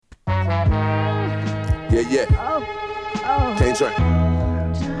Yeah. Can't try.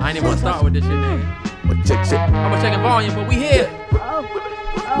 I ain't even gonna start with this shit, man. But check. I'm gonna check volume, but we here.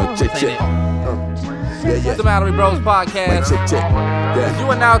 But check. It's the Mallory Bros podcast. Check. Yeah. You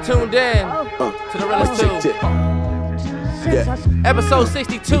are now tuned in to the realest two. Yeah. Episode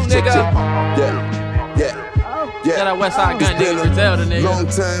 62, nigga. Yeah. Shout out Westside Gun nigga, tell the nigga. Long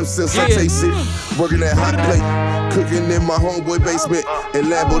time since I tasted working that hot plate, cooking in my homeboy basement, and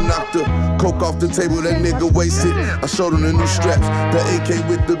Lambo knocked the coke off the table, that nigga wasted. I showed him the new straps, the AK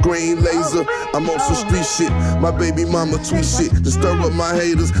with the green laser. I'm on some street shit, my baby mama tweet shit to stir up my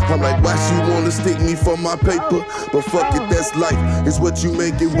haters. I'm like, why she wanna stick me for my paper? But fuck it, that's life, it's what you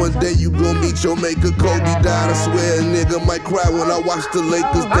make it. One day you gon' meet your maker. Kobe died, I swear a nigga might cry when I watch the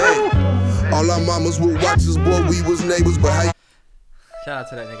Lakers day. All our mamas were watchers, boy, we was neighbors, but how you... Shout out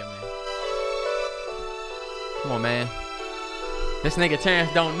to that nigga, man. Come on, man. This nigga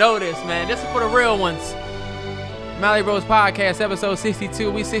Terrence don't know this, man. This is for the real ones. Mallory Bros podcast, episode 62.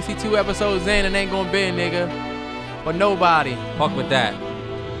 We 62 episodes in and ain't gonna be, nigga. But nobody. Fuck with that.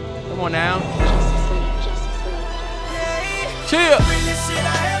 Come on now. Chill.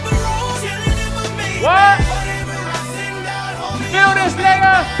 What? Feel this,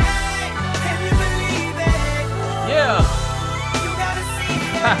 nigga? Yeah.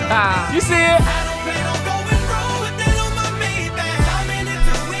 You see it?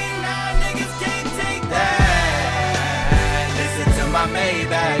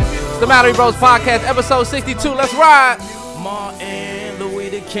 It's the Mallory Bros podcast, episode 62. Let's ride. Martin, Louis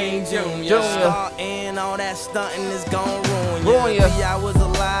the King Jr. Starting all that stunting is gon' ruin ya. If I was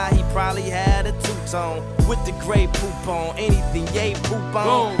alive, he probably had a two-tone with the gray poop on. Anything yay poop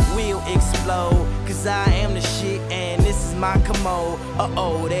on will explode. Cause I am the shit and this is my commode.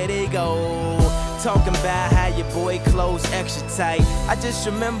 Uh-oh, there they go. Talking about how your boy clothes extra tight. I just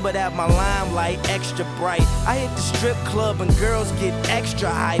remember that my limelight extra bright. I hit the strip club and girls get extra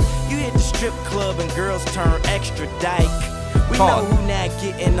hype. You hit the strip club and girls turn extra dyke. We know who not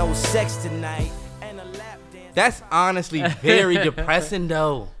getting no sex tonight. And a lap dance. That's honestly very depressing,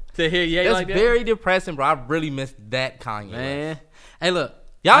 though. To hear Ye That's like that? very depressing, bro. I really missed that Kanye. Man. Hey, look.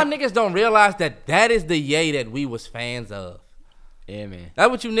 Y'all niggas don't realize that is the Ye that we was fans of. Yeah, man. That's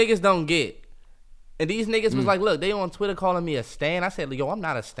what you niggas don't get. And these niggas was like, look, they on Twitter calling me a stan. I said, yo, I'm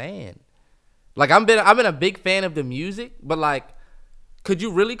not a stan. Like, I've been a big fan of the music, but like, could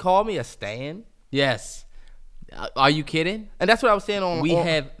you really call me a stan? Yes. Are you kidding? And that's what I was saying on.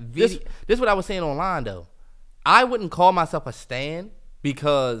 This is what I was saying online though. I wouldn't call myself a stan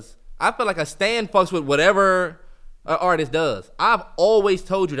because I feel like a stan fucks with whatever an artist does. I've always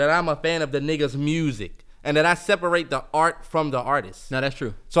told you that I'm a fan of the nigga's music and that I separate the art from the artist. No, that's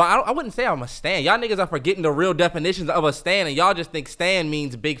true. So I wouldn't say I'm a stan. Y'all niggas are forgetting the real definitions of a stan, and y'all just think stan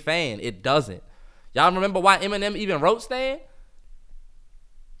means big fan. It doesn't. Y'all remember why Eminem even wrote stan?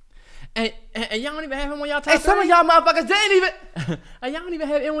 And y'all don't even have him on y'all top 3? Hey, some of y'all motherfuckers didn't even. And y'all don't even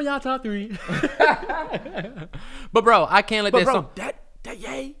have him on y'all top 3. But bro, I can't let But that. bro, that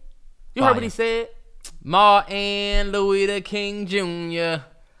Ye. You heard what he said? Martin, Louis the King Jr.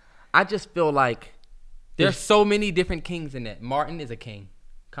 I just feel like there's so many different kings in that. Martin is a king,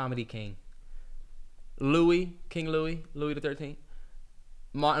 comedy king. King Louis the 13th.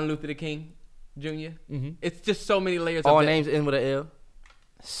 Martin Luther the King Jr. Mm-hmm. It's just so many layers. All of names end with an L.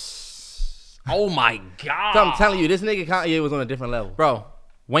 Oh my God! So I'm telling you, this nigga Kanye was on a different level, bro.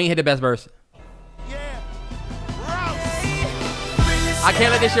 Wayne hit the best verse. I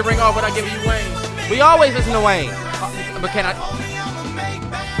can't let this shit ring off without giving you Wayne. We always listen to Wayne, But can I?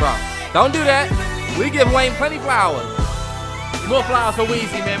 bro. Don't do that. We give Wayne plenty flowers. More flowers for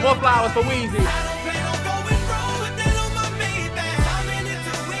Weezy, man. More flowers for Weezy.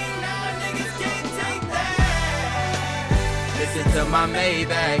 Listen to my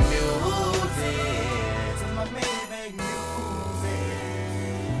Maybach music.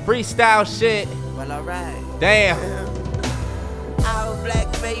 Freestyle shit. Well, alright. Damn. All black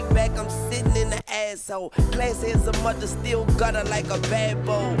Maybach, I'm sitting in the asshole. Classy as a mother, still gutter like a bad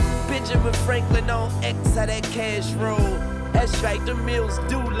boy. Benjamin Franklin on X, how that cash roll. That's right, the meals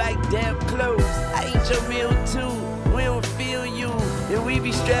do like damn clothes. I eat your meal too, we don't feel you. And we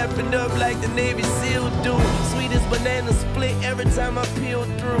be strapping up like the Navy SEAL do. Sweet as banana split every time I peel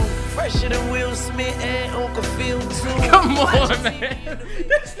through. Fresher than Will Smith and Uncle Phil too. Come on, man.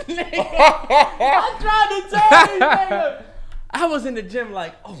 This nigga. I tried to tell you, nigga. I was in the gym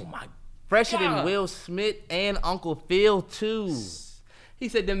like, oh my Fresher God. than Will Smith and Uncle Phil too. He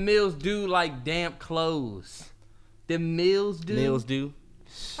said the meals do like damp clothes. The meals do? Mills do.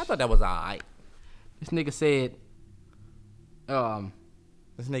 I thought that was alright. This nigga said,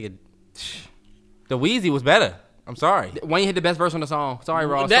 This nigga. The Wheezy was better. I'm sorry. Wayne had the best verse on the song. Sorry,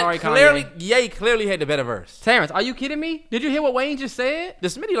 Ross. Sorry, Kanye. Ye clearly had the better verse. Terrence, are you kidding me? Did you hear what Wayne just said? The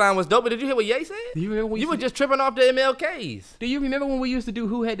Smitty line was dope, but did you hear what Ye said? Do you remember when you were just tripping off the MLKs. Do you remember when we used to do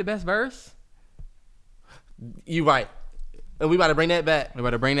who had the best verse? You right. And we about to bring that back. We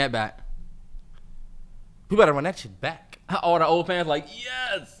about to bring that back. We better run that shit back. All the old fans like,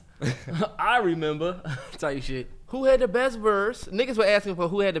 yes, I remember. Tell you shit. Who had the best verse? Niggas were asking for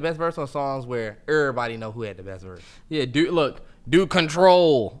who had the best verse on songs where everybody know who had the best verse. Yeah, do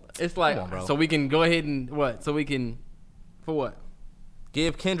Control. It's like, Come on, bro. So we can go ahead and what? So we can, for what?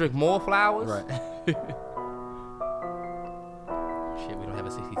 Give Kendrick more flowers? Right. Shit, we don't have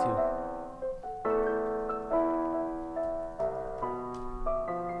a 62.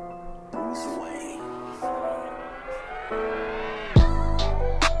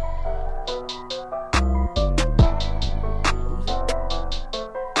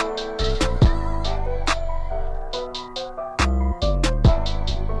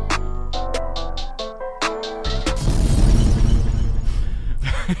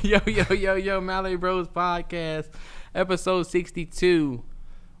 Yo, Mallory Bros podcast, episode 62.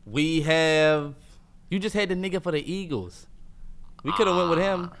 We have, you just had the nigga for the Eagles. We could have went with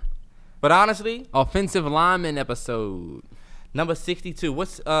him. But honestly, Offensive lineman episode. number 62.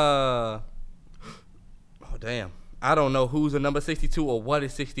 What's, oh damn. I don't know who's a number 62 or what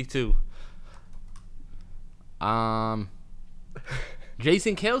is 62.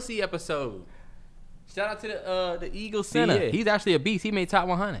 Jason Kelsey episode. Shout out to the Eagles center. Yeah. He's actually a beast. He made top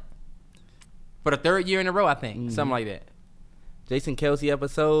 100 for the third year in a row, I think. Something like that. Jason Kelsey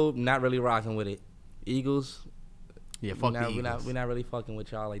episode, not really rocking with it. Eagles. Yeah, fuck the Eagles. We're not really fucking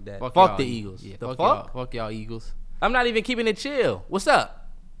with y'all like that. Fuck Fuck y'all, the Eagles. Yeah, the fuck fuck? y'all. Fuck y'all Eagles. I'm not even keeping it chill. What's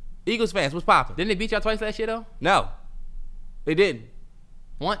up? Eagles fans, what's popping? Didn't they beat y'all twice last year though? No. They didn't.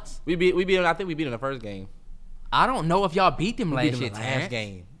 Once. We beat them, I think we beat them the first game. I don't know if y'all beat them We last beat them year. the last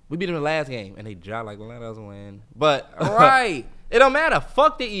game. We beat them the last game, and they dropped like, let us win. But Right. it don't matter.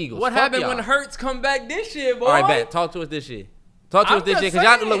 Fuck the Eagles. What Fuck happened y'all. when Hurts come back this year, boy? All right, bet. Talk to us this year. Talk to us I'm this year, just because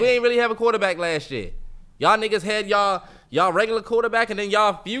y'all saying. look, we ain't really have a quarterback last year. Y'all niggas had y'all regular quarterback, and then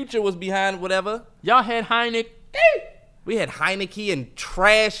y'all future was behind whatever. Y'all had Heineken. We had Heineke and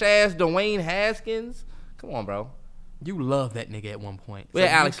trash ass Dwayne Haskins. Come on, bro. You love that nigga at one point. We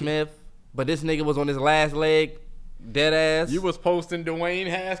had Alex Smith, but this nigga was on his last leg, dead ass. You was posting Dwayne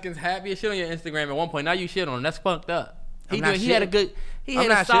Haskins happy as shit on your Instagram at one point. Now you shit on him. That's fucked up. He I'm not had a shitting. good. He I'm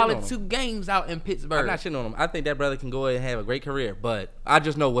had a not shitting solid on him. 2 games out in Pittsburgh. I'm not shitting on him. I think that brother can go ahead and have a great career, but I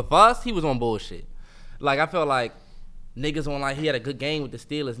just know with us, he was on bullshit. Like, I felt like niggas on, like, he had a good game with the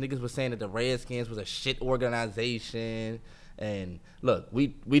Steelers. Niggas was saying that the Redskins was a shit organization. And look, we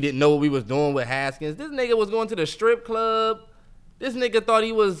didn't know what we was doing with Haskins. This nigga was going to the strip club. This nigga thought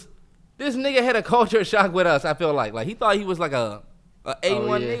this nigga had a culture shock with us, I feel like. Like, he thought he was like a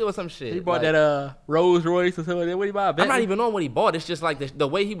A1 nigga or some shit. He bought like, that Rolls Royce or something like that. What did he buy? I'm not even knowing what he bought. It's just like the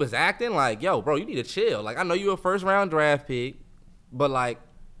way he was acting. Like, yo, bro, you need to chill. Like, I know you're a first round draft pick, but like,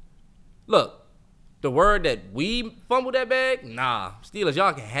 look, the word that we fumbled that bag, nah, Steelers,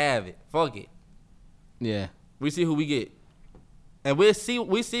 y'all can have it. Fuck it. Yeah. We see who we get, and we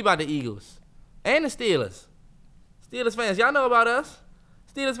see about the Eagles and the Steelers. Steelers fans, y'all know about us.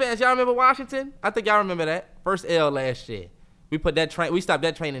 Steelers fans, y'all remember Washington? I think y'all remember that first L last year. We stopped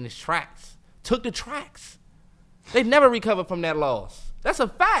that train in its tracks. Took the tracks. They never recovered from that loss. That's a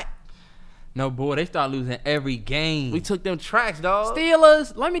fact. No, boy, they start losing every game. We took them tracks, dog.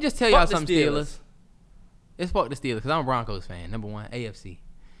 Steelers. Let me just tell y'all Fuck the something, Steelers. Steelers. It's fuck the Steelers, because I'm a Broncos fan. Number 1, AFC.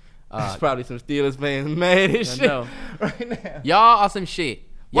 There's probably some Steelers fans mad as shit know. right now. Y'all are some shit.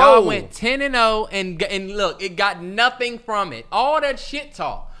 Y'all Whoa. went 10-0 and look, it got nothing from it. All that shit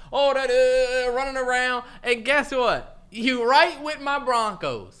talk, all that running around, and guess what? You right with my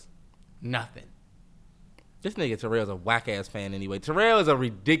Broncos. Nothing. This nigga Terrell's a whack-ass fan anyway. Terrell is a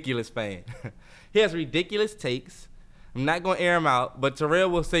ridiculous fan. He has ridiculous takes. I'm not going to air him out, but Terrell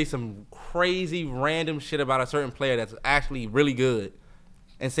will say some crazy random shit about a certain player that's actually really good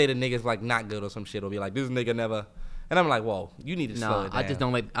and say the nigga's like not good or some shit, or be like, this nigga never. And I'm like, whoa, you need to slow it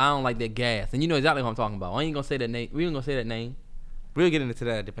down. I don't like that gas. And you know exactly what I'm talking about. I ain't gonna say that name. We ain't gonna say that name. We'll get into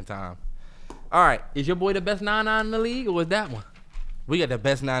that at a different time. All right. Is your boy the best 9-9 in the league, or was that one? We got the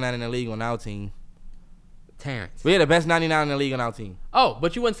best 9-9 in the league on our team. Terrence. We had the best 99 in the league on our team. Oh,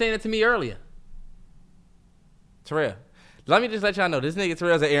 but you wasn't saying it to me earlier. Terrell. Let me just let y'all know, this nigga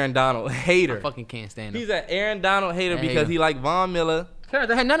Terrell's an Aaron Donald hater. I fucking can't stand him. He's an Aaron Donald hater because he like Von Miller. Terrence,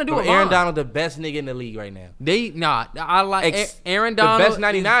 that had nothing to do But with Aaron mine. Donald, the best nigga in the league right now. I like Aaron Donald. The best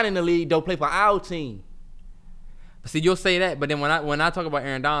 99 in the league don't play for our team. See, you'll say that, but then when I talk about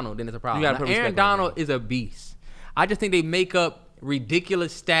Aaron Donald, then it's a problem. Now, Aaron Donald is a beast. I just think they make up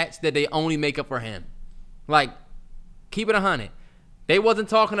ridiculous stats that they only make up for him. Like, keep it 100. They wasn't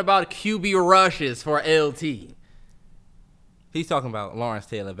talking about QB rushes for LT. He's talking about Lawrence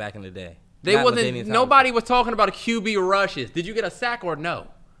Taylor back in the day. Nobody was talking about QB rushes. Did you get a sack or no?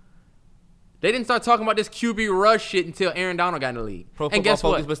 They didn't start talking about this QB rush shit until Aaron Donald got in the league. And guess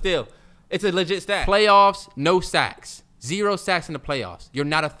what? But still, it's a legit stat. Playoffs, no sacks. 0 sacks in the playoffs. You're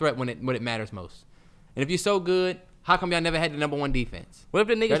not a threat when it matters most. And if you're so good, how come y'all never had the number 1 defense? What if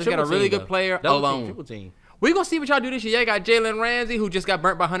the niggas just got a really good player alone? Triple team. We're going to see what y'all do this year. Y'all got Jalen Ramsey, who just got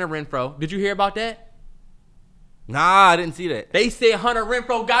burnt by Hunter Renfrow. Did you hear about that? Nah, I didn't see that. They said Hunter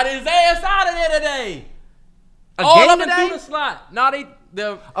Renfrow got his ass out of there today. A all game up today? and through the slot. No,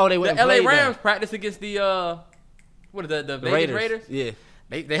 the LA Rams practiced against the Vegas Raiders. Yeah.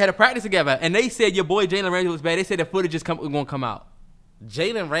 They had a practice together, and they said your boy Jalen Ramsey was bad. They said the footage is going to come out.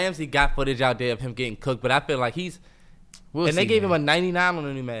 Jalen Ramsey got footage out there of him getting cooked, but I feel like they gave him a 99 on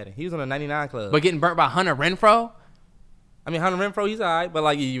the new Madden. He was on a 99 club. But getting burnt by Hunter Renfrow? I mean, Hunter Renfrow, he's all right, but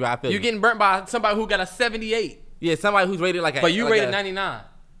like I feel you're getting burnt by somebody who got a 78. Yeah, somebody who's rated like a... But you rated 99.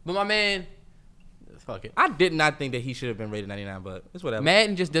 But my man... Fuck it. I did not think that he should have been rated 99, but it's whatever.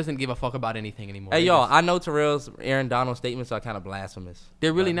 Madden just doesn't give a fuck about anything anymore. Hey, y'all, I know Terrell's Aaron Donald statements are kind of blasphemous.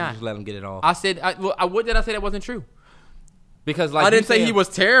 They're really not. Just let him get it off. I said... what did I say that wasn't true? Because like I didn't say he was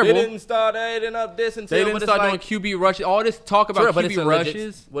terrible. They didn't start adding up this until... They didn't start doing QB rushes. All this talk about QB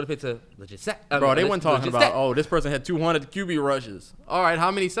rushes. What if it's a legit sack? Bro, they weren't talking about, this person had 200 QB rushes. All right,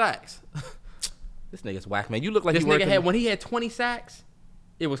 how many sacks? This nigga's whack, man. You look like this nigga when he had 20 sacks,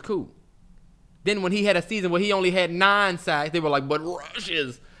 it was cool. Then when he had a season where he only had 9 sacks, they were like, but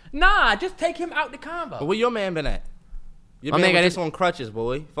rushes. Nah, just take him out the combo. But where your man been at? Your man got this on crutches,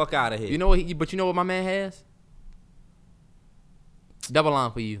 boy. Fuck out of here. You know what? But you know what my man has? Double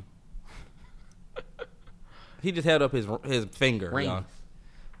line for you. He just held up his finger. Y'all.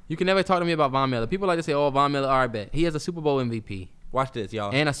 You can never talk to me about Von Miller. People like to say, "Oh, Von Miller, all right, bet he has a Super Bowl MVP." Watch this,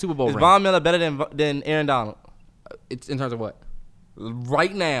 y'all. And a Super Bowl ring. Is Von Miller better than Aaron Donald? It's in terms of what?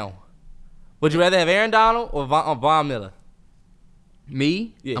 Right now, would you rather have Aaron Donald or Von Miller?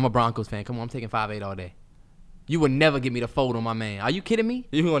 Me? Yeah. I'm a Broncos fan. Come on, I'm taking 5'8" all day. You would never get me to fold on my man. Are you kidding me?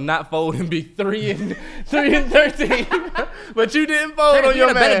 You gonna not fold and be 3-13, but you didn't fold on your man. We had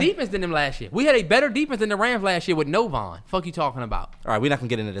a better defense than them last year. We had a better defense than the Rams last year with no Von. Fuck you talking about? All right, we're not gonna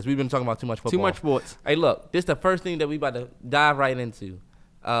get into this. We've been talking about too much football. Too much sports. Hey, look, this is the first thing that we about to dive right into.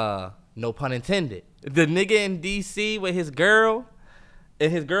 No pun intended. The nigga in DC with his girl,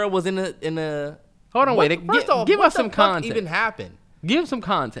 and his girl was in the. Hold on, wait. First off, give us some context. Even happened? Give some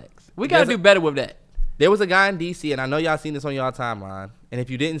context. We gotta do better with that. There was a guy in DC, and I know y'all seen this on y'all timeline. And if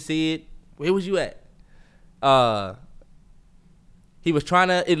you didn't see it, where was you at? He was trying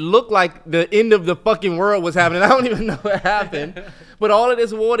to. It looked like the end of the fucking world was happening. I don't even know what happened. But all of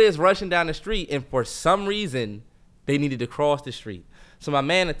this water is rushing down the street, and for some reason, they needed to cross the street. So my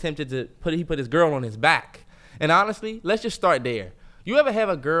man attempted to put his girl on his back. And honestly, let's just start there. You ever have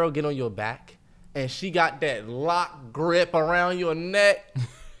a girl get on your back, and she got that lock grip around your neck?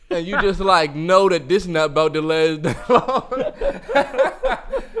 And you just like know that this not about to last that long.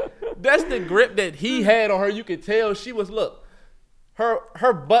 That's the grip that he had on her. You could tell she was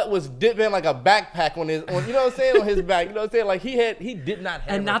her butt was dipping like a backpack on you know what I'm saying, on his back. You know what I'm saying? Like he did not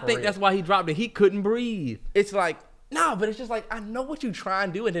have. And I think that's why he dropped it. He couldn't breathe. It's like no, but it's just like I know what you try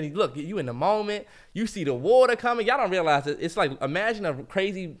and do, and then you in the moment. You see the water coming. Y'all don't realize it. It's like imagine a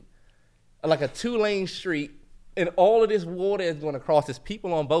crazy, like a 2-lane street. And all of this water is going to cross. There's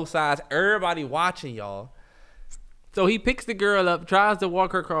people on both sides. Everybody watching y'all. So he picks the girl up, tries to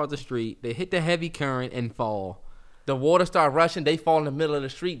walk her across the street. They hit the heavy current and fall. The water start rushing. They fall in the middle of the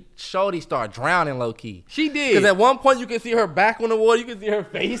street. Shorty start drowning low key. She did. Because at one point you can see her back on the water. You can see her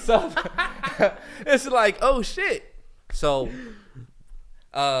face up. It's like, oh shit. So,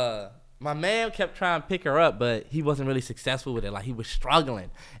 my man kept trying to pick her up, but he wasn't really successful with it. Like, he was struggling.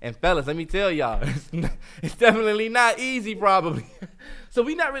 And fellas, let me tell y'all, it's definitely not easy, probably. So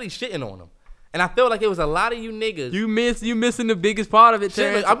we not really shitting on him. And I feel like it was a lot of you niggas. You missing the biggest part of it,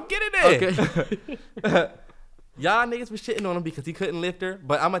 Terrence. I'm getting there. Okay. Y'all niggas was shitting on him because he couldn't lift her.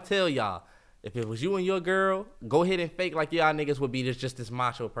 But I'm going to tell y'all, if it was you and your girl, go ahead and fake like y'all niggas would be just this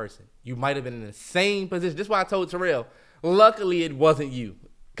macho person. You might have been in the same position. This is why I told Terrell, luckily it wasn't you.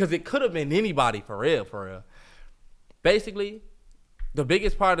 Because it could have been anybody, for real. Basically, the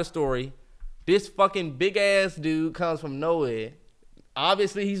biggest part of the story, this fucking big-ass dude comes from nowhere.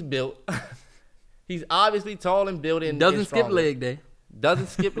 Obviously, he's built. He's obviously tall and built. And doesn't skip leg day. Doesn't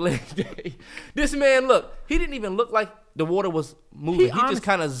skip leg day. This man, look, he didn't even look like the water was moving. He just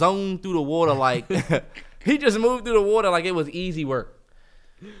kind of zoned through the water like he just moved through the water like it was easy work.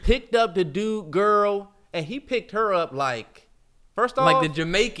 Picked up the girl, and he picked her up like, first off, like the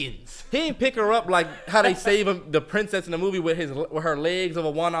Jamaicans. He didn't pick her up like how they save the princess in the movie with her legs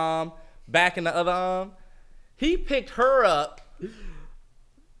over one arm, back in the other arm. He picked her up,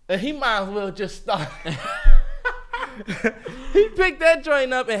 and he might as well just start. He picked that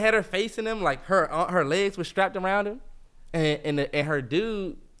joint up and had her facing him, like her legs were strapped around him, and her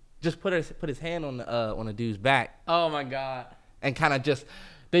dude just put his hand on the dude's back. Oh my God! And kind of just,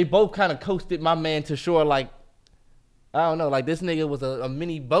 they both kind of coasted my man to shore, like, I don't know, like this nigga was a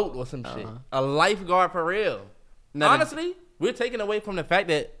mini boat or some shit, a lifeguard for real. Honestly, we're taking away from the fact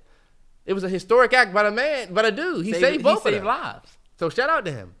that it was a historic act by the dude. He saved both of them. Lives. So shout out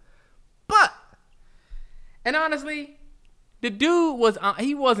to him. But. And honestly, the dude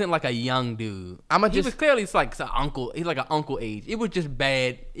he wasn't like a young dude. He was clearly like an uncle. He's like an uncle age. It was just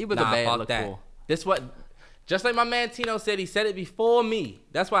bad. It was a bad look for. This what, just like my man Tino said, he said it before me.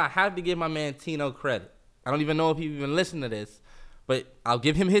 That's why I have to give my man Tino credit. I don't even know if he even listened to this, but I'll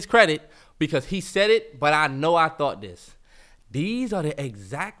give him his credit because he said it, but I know I thought this. These are the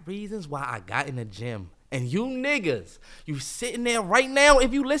exact reasons why I got in the gym. And you niggas, you sitting there right now,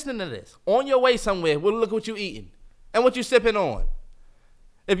 if you listening to this, on your way somewhere, well, look what you eating and what you sipping on.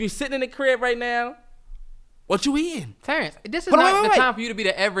 If you sitting in the crib right now, what you eating? Terrence, this is not the time for you to be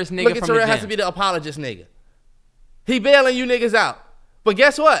the Everest nigga from the gym. Look, has to be the apologist nigga. He bailing you niggas out. But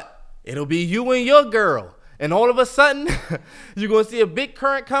guess what? It'll be you and your girl. And all of a sudden, you're going to see a big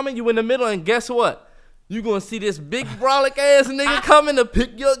current coming, you in the middle, and guess what? You're going to see this big brolic ass nigga coming to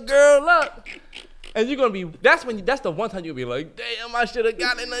pick your girl up. And you're gonna be, that's the one time you'll be like, damn, I should have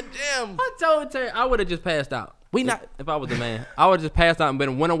got in the gym. I told Terry I would have just passed out. If I was the man, I would have just passed out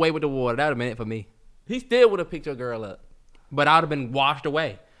and went away with the water. That would have been it for me. He still would have picked your girl up. But I would have been washed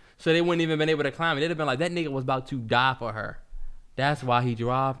away. So they wouldn't even been able to climb it. They'd have been like, that nigga was about to die for her. That's why he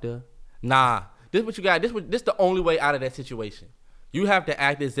dropped her. Nah. This what you got. This the only way out of that situation. You have to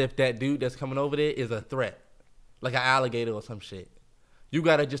act as if that dude that's coming over there is a threat. Like an alligator or some shit. You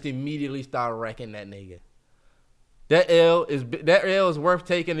gotta just immediately start wrecking that nigga. That L is worth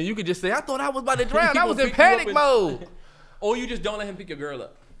taking, and you could just say, I thought I was about to drown. I was in panic mode. Or you just don't let him pick your girl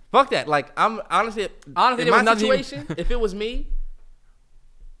up. Fuck that. Like, I'm honestly in my situation, if it was me,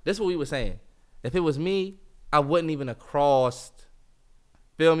 this is what we were saying. If it was me, I wouldn't even have crossed.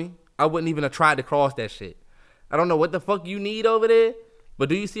 Feel me? I wouldn't even have tried to cross that shit. I don't know what the fuck you need over there, but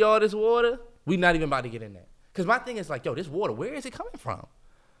do you see all this water? We not even about to get in there. Because my thing is like, yo, this water, where is it coming from?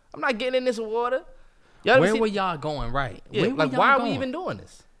 I'm not getting in this water. Where were y'all going, right? Yeah, like, why are we even doing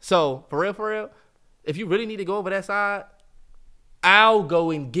this? So, for real, if you really need to go over that side, I'll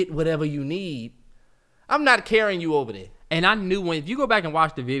go and get whatever you need. I'm not carrying you over there. And I knew if you go back and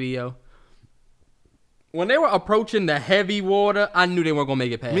watch the video, when they were approaching the heavy water, I knew they weren't going to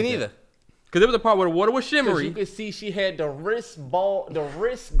make it past. Me neither. Because there was a part where the water was shimmery. You could see she had the wrist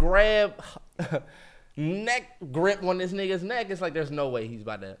grab... neck grip on this nigga's neck. It's like there's no way he's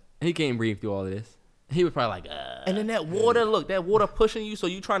about to. He can't breathe through all of this. He was probably like, And then that water pushing you, so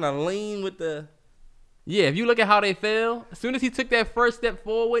you trying to lean with the. Yeah, if you look at how they fell, as soon as he took that first step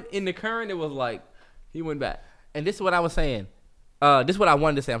forward in the current, it was like he went back. And this is what I was saying. This is what I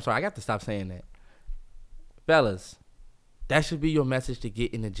wanted to say. I'm sorry, I got to stop saying that. Fellas, that should be your message to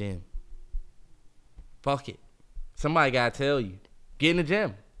get in the gym. Fuck it. Somebody gotta tell you. Get in the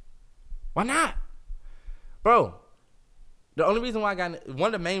gym. Why not? Bro, the only reason why one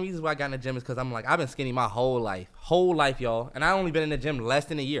of the main reasons why I got in the gym is because I'm like, I've been skinny my whole life, y'all. And I only been in the gym less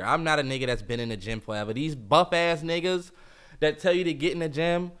than a year. I'm not a nigga that's been in the gym forever. These buff ass niggas that tell you to get in the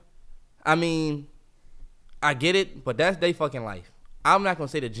gym, I mean, I get it, but that's they fucking life. I'm not gonna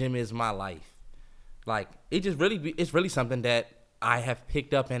say the gym is my life. Like, it's really something that I have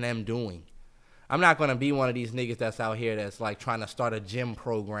picked up and am doing. I'm not gonna be one of these niggas that's out here that's like trying to start a gym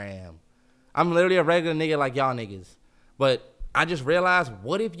program. I'm literally a regular nigga like y'all niggas. But I just realized,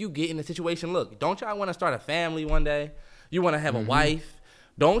 what if you get in a situation, look, don't y'all want to start a family one day? You want to have a wife?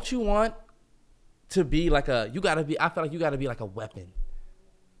 Don't you want to be like I feel like you got to be like a weapon.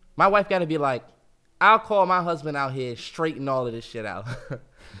 My wife got to be like, I'll call my husband out here, straighten all of this shit out.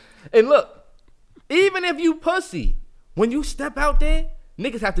 And look, even if you pussy, when you step out there,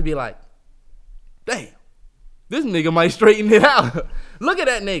 niggas have to be like, damn, this nigga might straighten it out. Look at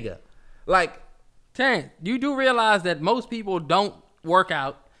that nigga. Like, Terrence, you do realize that most people don't work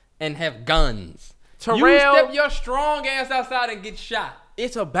out and have guns. Terrell, you step your strong ass outside and get shot.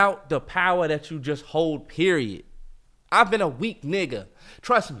 It's about the power that you just hold, period. I've been a weak nigga.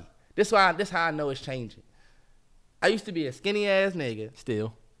 Trust me. This how I know it's changing. I used to be a skinny ass nigga.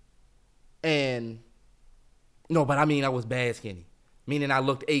 Still. And no, but I mean I was bad skinny. Meaning I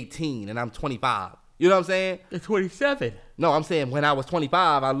looked 18 and I'm 25. You know what I'm saying? You're 27. No, I'm saying when I was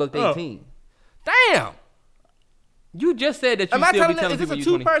 25, I looked 18. Damn. You just said that you Am I still be telling telling is this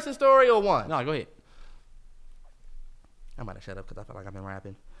people a you 2-person story or one? No, go ahead. I'm about to shut up because I feel like I've been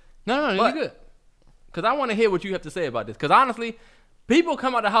rapping. No, you're good. Because I want to hear what you have to say about this. Because honestly, people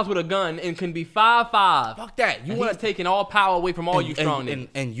come out the house with a gun and can be 5'5". Fuck that. You want to taking all power away from all you strong niggas.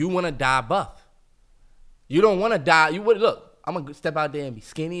 And you want to die buff. You don't want to die. You would look. I'm gonna step out there and be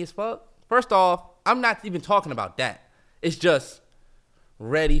skinny as fuck. First off, I'm not even talking about that. It's just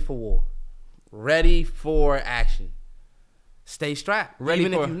ready for war, ready for action. Stay strapped,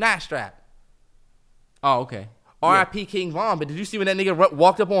 even if you're not strapped. Oh, okay. R.I.P. King Von. But did you see when that nigga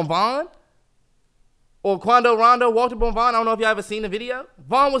walked up on Von? Or Quando Rondo walked up on Von? I don't know if y'all ever seen the video.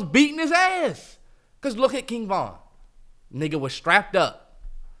 Von was beating his ass. Because look at King Von. Nigga was strapped up.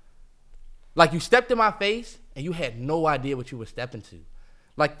 Like you stepped in my face and you had no idea what you were stepping to.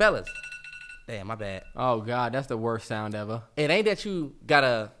 Like, fellas. Damn, my bad. Oh, God, that's the worst sound ever. It ain't that you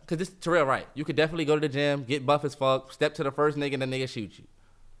gotta, because this Terrell right. You could definitely go to the gym, get buff as fuck, step to the first nigga and the nigga shoot you.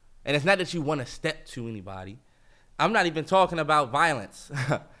 And it's not that you want to step to anybody. I'm not even talking about violence.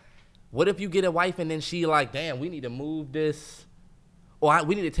 What if you get a wife and then she like, damn, we need to move this, or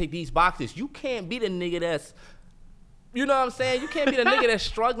we need to take these boxes. You can't be the nigga that's, you know what I'm saying? You can't be the nigga that's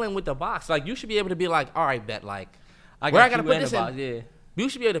struggling with the box. Like, you should be able to be like, all right, bet, like, where I gotta put this in? Yeah. You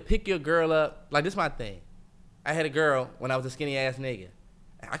should be able to pick your girl up. Like, this is my thing. I had a girl when I was a skinny ass nigga.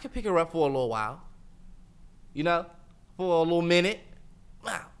 I could pick her up for a little while. You know? For a little minute.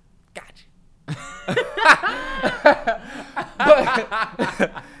 Wow. Got you.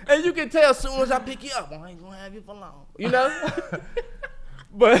 And you can tell as soon as I pick you up, I ain't gonna have you for long. You know?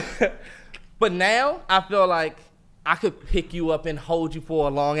 But now I feel like I could pick you up and hold you for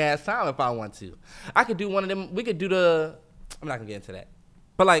a long ass time if I want to. I could do one of them. We could do the, I'm not gonna get into that.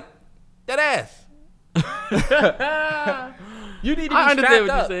 But like, that ass. You need to be I understand strapped what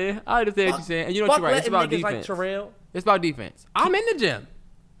up. you're saying. I understand what you're saying. And you know what you're right. It's about defense. Like Terrell. It's about defense. I'm in the gym.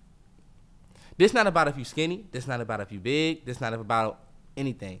 This not about if you skinny. This not about if you big. This not about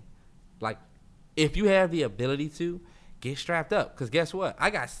anything. Like, if you have the ability to, get strapped up. Because guess what?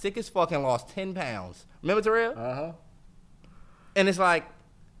 I got sick as fuck and lost 10 pounds. Remember, Terrell? Uh-huh. And it's like,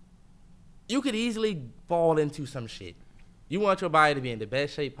 you could easily fall into some shit. You want your body to be in the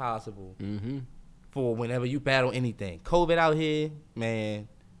best shape possible for whenever you battle anything. COVID out here, man,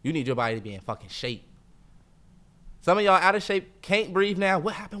 you need your body to be in fucking shape. Some of y'all out of shape, can't breathe now.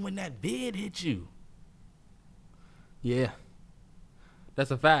 What happened when that vid hit you? Yeah.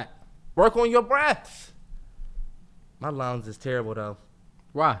 That's a fact. Work on your breaths. My lungs is terrible, though.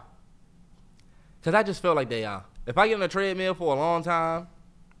 Why? Because I just feel like they are. If I get on a treadmill for a long time,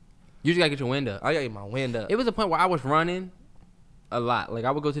 You just got to get your wind up. I got to get my wind up. It was a point where I was running a lot. Like,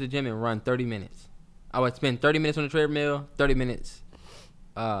 I would go to the gym and run 30 minutes. I would spend 30 minutes on the treadmill, 30 minutes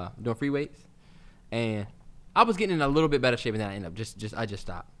doing free weights. And I was getting in a little bit better shape than I ended up. I just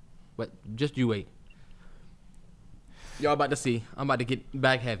stopped. But just you wait. Y'all about to see. I'm about to get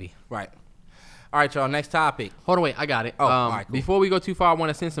back heavy. Right. All right, y'all. Next topic. Hold on, wait. I got it. Oh, all right, cool. Before we go too far, I want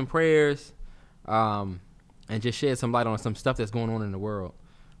to send some prayers and just shed some light on some stuff that's going on in the world.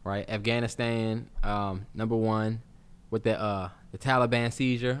 Right? Afghanistan, number one, with the Taliban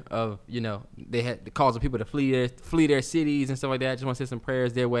seizure of, they had causing people to flee their cities and stuff like that. I just want to send some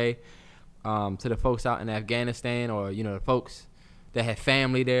prayers their way to the folks out in Afghanistan, or, the folks that have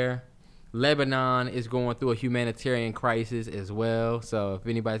family there. Lebanon is going through a humanitarian crisis as well. So if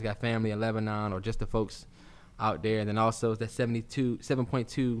anybody's got family in Lebanon, or just the folks out there, and then also that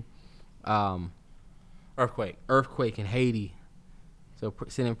 7.2 earthquake in Haiti. So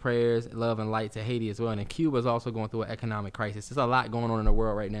sending prayers, love, and light to Haiti as well. And then Cuba is also going through an economic crisis. There's a lot going on in the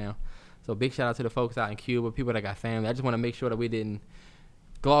world right now. So big shout out to the folks out in Cuba, people that got family. I just want to make sure that we didn't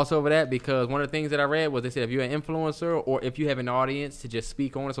gloss over that, because one of the things that I read was they said if you're an influencer, or if you have an audience, to just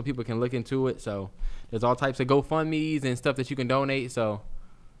speak on it so people can look into it. So there's all types of GoFundMes and stuff that you can donate. So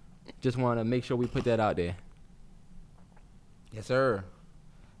just want to make sure we put that out there. Yes, sir.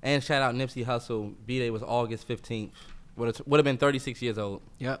 And shout out Nipsey Hussle. B-Day was August 15th. Would have been 36 years old.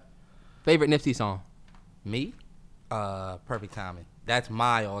 Yep. Favorite Nipsey song? Me? Perfect Timing. That's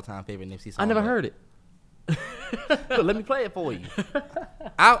my all-time favorite Nipsey song. I never heard it. Look, let me play it for you.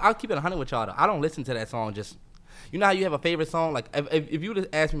 I'll keep it 100 with y'all, though. I don't listen to that song just... You know how you have a favorite song? Like, if you would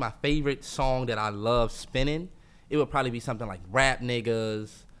ask me my favorite song that I love spinning, it would probably be something like Rap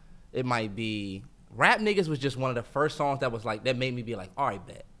Niggas. It might be Rap Niggas was just one of the first songs that was like, that made me be like, all right,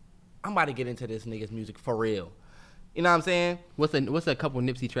 bet. I'm about to get into this nigga's music for real. You know what I'm saying? What's a couple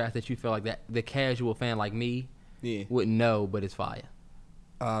Nipsey tracks that you feel like that the casual fan like me wouldn't know, but it's fire?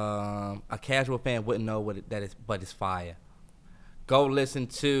 A casual fan wouldn't know what that is, but it's fire. Go listen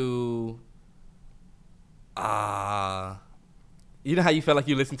to, you know how you feel like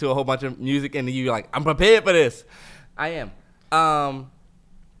you listen to a whole bunch of music and you're like, I'm prepared for this. I am.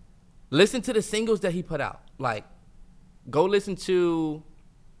 Listen to the singles that he put out. Like, go listen to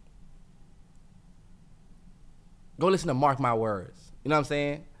Mark My Words. You know what I'm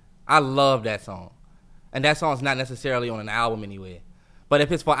saying? I love that song. And that song's not necessarily on an album anywhere. But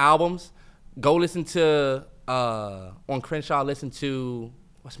if it's for albums, go listen to, on Crenshaw, listen to,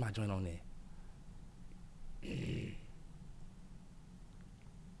 what's my joint on there?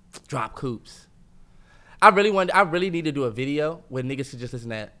 Drop Coops. I really need to do a video where niggas could just listen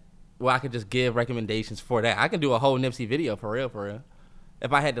to that, where I could just give recommendations for that. I can do a whole Nipsey video for real.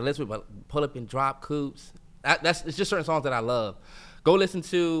 If I had to listen, but pull up and Drop Coops. It's just certain songs that I love. Go listen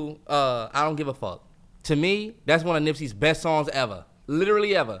to I Don't Give a Fuck. To me, that's one of Nipsey's best songs ever.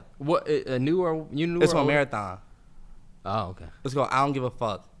 Literally ever. What, new or you new? It's on Marathon. Oh, okay. Let's go. I Don't Give a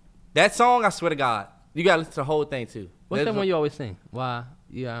Fuck. That song, I swear to God, you gotta listen to the whole thing too. What's that one you always sing? Why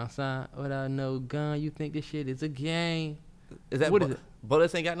you outside without no gun? You think this shit is a game? Is that what is it?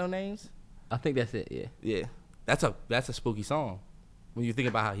 Bullets Ain't Got No Names? I think that's it. Yeah. Yeah. That's a spooky song. When you think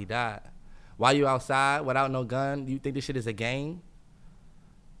about how he died. Why you outside without no gun? You think this shit is a game?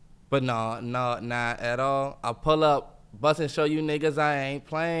 But no, not at all. I'll pull up, bust and show you niggas I ain't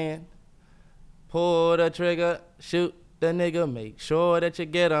playing. Pull the trigger, shoot the nigga, make sure that you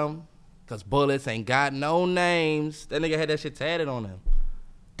get him. Cause bullets ain't got no names. That nigga had that shit tatted on him.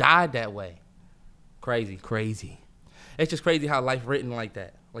 Died that way. Crazy. It's just crazy how life written like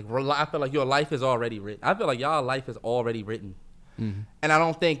that. Like, I feel like your life is already written. I feel like y'all life is already written. Mm-hmm. And I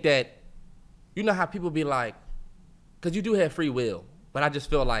don't think that, you know how people be like, cause you do have free will, but I just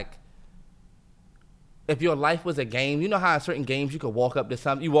feel like if your life was a game, you know how in certain games you could walk up to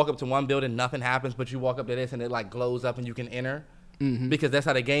something, you walk up to one building, nothing happens, but you walk up to this and it like glows up and you can enter. Mm-hmm. Because that's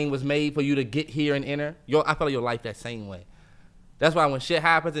how the game was made for you to get here and enter. I feel like your life that same way. That's why when shit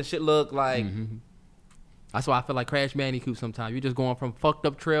happens and shit look like... Mm-hmm. That's why I feel like Crash Bandicoot sometimes. You're just going from fucked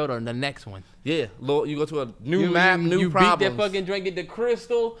up trail to the next one. Yeah. You go to a new map, new problems. You beat that fucking drink, get the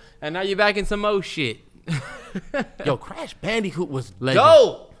crystal, and now you're back in some more shit. Yo, Crash Bandicoot was Legend.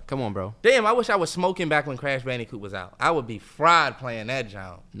 dope. Come on, bro. Damn, I wish I was smoking back when Crash Bandicoot was out. I would be fried playing that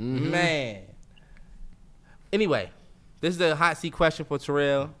jump. Mm-hmm. Man. Anyway, this is a hot seat question for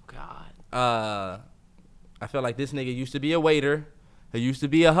Terrell. God. I feel like this nigga used to be a waiter. He used to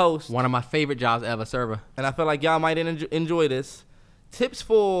be a host. One of my favorite jobs ever, server. And I feel like y'all might enjoy this. Tips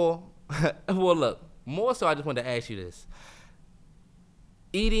for, well, look, more so I just wanted to ask you this.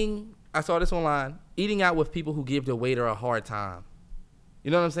 Eating, I saw this online, eating out with people who give the waiter a hard time.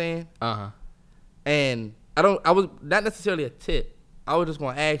 You know what I'm saying? Uh-huh. And I was not necessarily a tip. I was just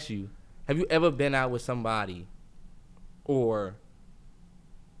going to ask you, have you ever been out with somebody or,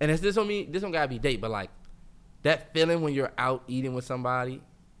 and this don't got to be date, but like that feeling when you're out eating with somebody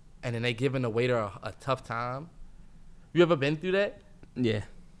and then they giving the waiter a tough time? You ever been through that? Yeah.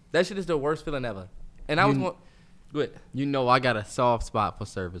 That shit is the worst feeling ever. And I was going, good. You know I got a soft spot for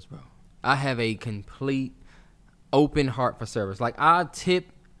service, bro. I have a complete open heart for service. Like I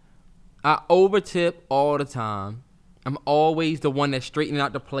over tip all the time. I'm always the one that's straightening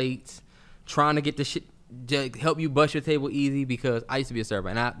out the plates, trying to get the shit to help you bust your table easy because I used to be a server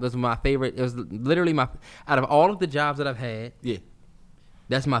and that was my favorite. It was literally out of all of the jobs that I've had. Yeah.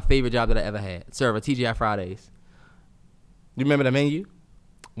 That's my favorite job that I ever had. Server, TGI Fridays. You remember the menu?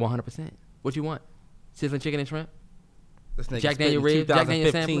 100%. What you want? Sizzling chicken and shrimp? This nigga Jack Daniel ribs? Jack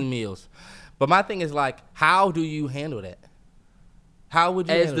Daniel sampler? meals. But my thing is like, how do you handle that? How would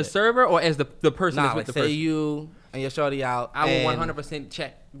you as the server or as the person that's with the person? Say you and your shorty out. I will 100%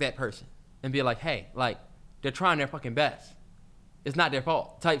 check that person and be like, hey, like, they're trying their fucking best. It's not their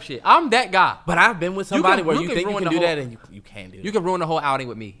fault type shit. I'm that guy. But I've been with somebody where you think you can do that and you can't do it. You can ruin the whole outing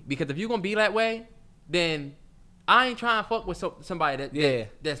with me. Because if you're going to be that way, then I ain't trying to fuck with somebody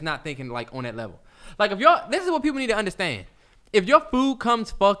that's not thinking like on that level. Like this is what people need to understand. If your food comes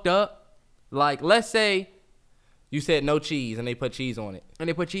fucked up, like let's say you said no cheese and they put cheese on it.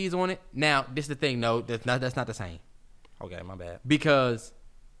 Now, this is the thing. No, that's not the same. Okay, my bad. Because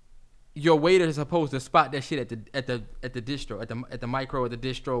your waiter is supposed to spot that shit at the distro, at the micro or the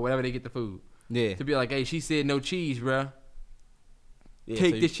distro, wherever they get the food. Yeah. To be like, hey, she said no cheese, bruh. Yeah,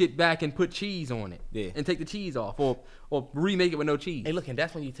 take this shit back and put cheese on it. Yeah. And take the cheese off or remake it with no cheese. Hey, look, and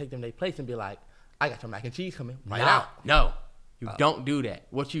that's when you take them to their place and be like, I got your mac and cheese coming right Nah, out. No, you don't do that.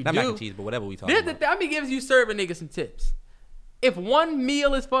 What you Not do? mac and cheese, but whatever we talking about. I mean, gives you serving niggas some tips. If one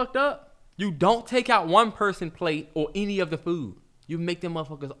meal is fucked up, you don't take out one person plate or any of the food. You make them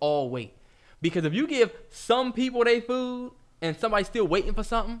motherfuckers all wait. Because if you give some people their food and somebody's still waiting for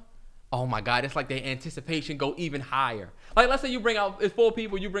something, oh my God, it's like their anticipation go even higher. Like, let's say you bring out, it's 4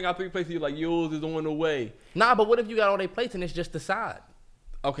 people, you bring out 3 plates, you're like, yours is on the way. Nah, but what if you got all their plates and it's just the side?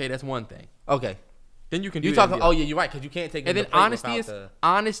 Okay, that's one thing. Okay. Then you can do You that. talking? Oh yeah, you're right. Because you can't take. And then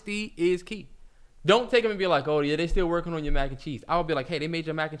honesty is key. Don't take them and be like, oh yeah, they still working on your mac and cheese. I would be like, hey, they made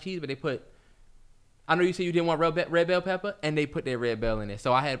your mac and cheese, but they put. I know you said you didn't want red bell pepper, and they put their red bell in it.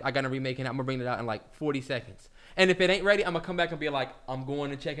 So I got to remake it. I'm gonna bring it out in like 40 seconds. And if it ain't ready, I'm gonna come back and be like, I'm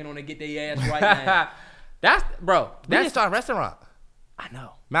going to check in on it, get their ass right now. That's we didn't start a restaurant. I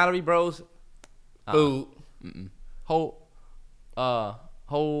know. Mallory Bros. Food. Whole. I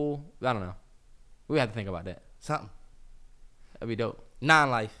don't know. We have to think about that. Something. That'd be dope.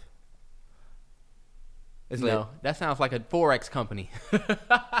 Non-life. It's no, lit. that sounds like a Forex company.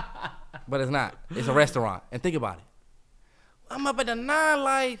 But it's not. It's a restaurant. And think about it. I'm up at the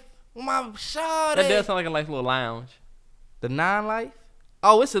non-life with my shawty. That does sound like a nice little lounge. The non-life?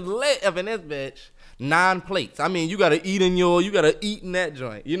 Oh, it's a lit up in this bitch. 9 plates. I mean, you gotta eat you gotta eat in that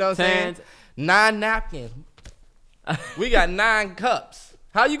joint. You know what I'm saying? 9 napkins. We got 9 cups.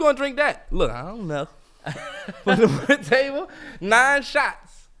 How you gonna drink that? Look, I don't know. Put them on the table. 9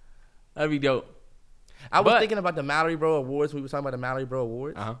 shots. That'd be dope. I was thinking about the Mallory Bro Awards. We were talking about the Mallory Bro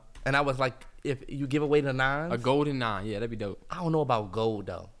Awards. Uh-huh. And I was like, if you give away the 9s. A golden 9. Yeah, that'd be dope. I don't know about gold,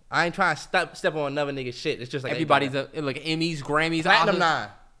 though. I ain't trying to step on another nigga's shit. It's just like everybody's like Emmys, Grammys. Platinum 9.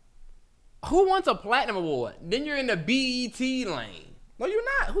 Who wants a platinum award? Then you're in the BET lane. No, you're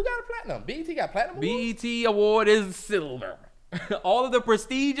not. Who got a platinum? BET got platinum awards? BET award is silver. All of the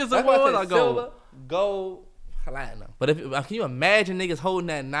prestigious awards are gold. Silver, gold, platinum. But can you imagine niggas holding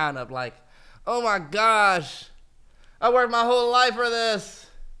that 9 up like, oh my gosh, I worked my whole life for this.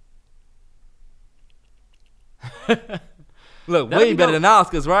 Look, way better than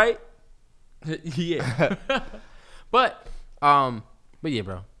Oscars, right? Yeah. But yeah,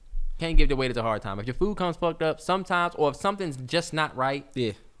 bro. Can't give the waiters a hard time. If your food comes fucked up sometimes, or if something's just not right,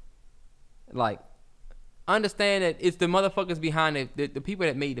 yeah, like, understand that it's the motherfuckers behind it, the people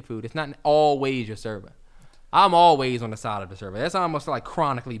that made the food. It's not always your server. I'm always on the side of the server. That's almost like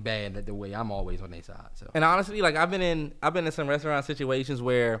chronically bad that the way I'm always on their side. So. And honestly, like I've been in some restaurant situations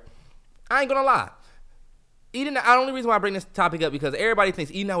where I ain't gonna lie. Eating, the only reason why I bring this topic up because everybody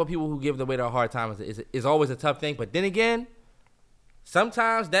thinks eating out with people who give the waiter a hard time is always a tough thing. But then again,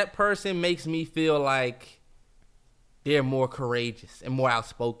 sometimes that person makes me feel like they're more courageous and more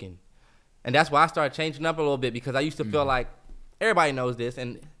outspoken. And that's why I started changing up a little bit because I used to feel like everybody knows this.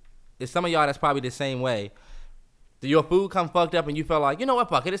 And it's some of y'all that's probably the same way. Your food come fucked up and you feel like, you know what,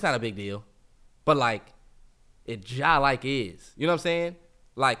 fuck it, it's not a big deal. But like, it like is. You know what I'm saying?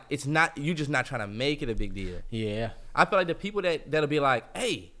 Like, it's not, you just not trying to make it a big deal. Yeah. I feel like the people that'll be like,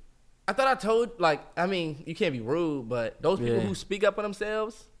 hey, I thought I told, like, I mean, you can't be rude, but those people who speak up for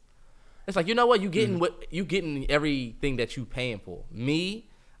themselves, it's like, you know what, you getting everything that you paying for. Me,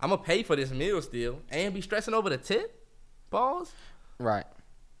 I'm gonna pay for this meal still and be stressing over the tip. Pause. Right.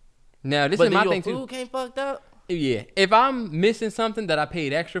 Now, this is my thing too. Food came fucked up. Yeah. If I'm missing something that I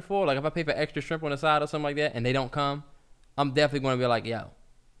paid extra for, like if I pay for extra shrimp on the side or something like that and they don't come, I'm definitely going to be like, yo.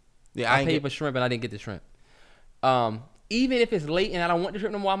 Yeah, I paid for shrimp and I didn't get the shrimp. Even if it's late and I don't want the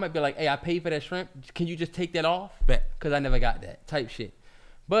shrimp no more, I might be like, hey, I paid for that shrimp. Can you just take that off? Bet. Because I never got that type shit.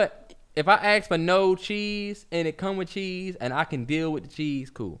 But if I ask for no cheese and it come with cheese and I can deal with the cheese,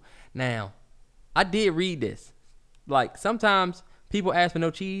 cool. Now, I did read this. Like, sometimes people ask for no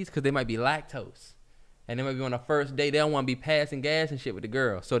cheese because they might be lactose. And they might be on the first day. They don't want to be passing gas and shit with the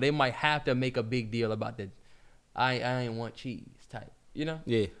girl. So they might have to make a big deal about the, I ain't want cheese type. You know?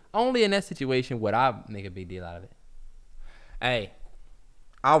 Yeah. Only in that situation would I make a big deal out of it. Hey,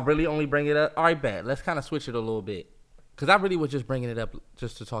 I'll really only bring it up. All right, bet. Let's kind of switch it a little bit. Because I really was just bringing it up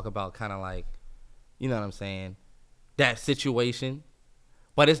just to talk about kind of like, you know what I'm saying, that situation.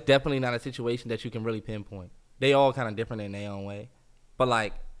 But it's definitely not a situation that you can really pinpoint. They all kind of different in their own way. But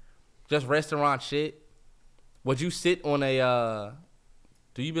like, just restaurant shit. Would you sit on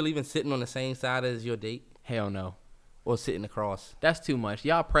do you believe in sitting on the same side as your date? Hell no. Or sitting across? That's too much.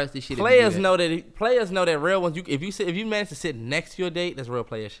 Y'all press this shit. Players know that real ones. If you manage to sit next to your date, that's real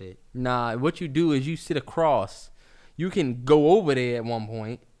player shit. Nah, what you do is you sit across. You can go over there at one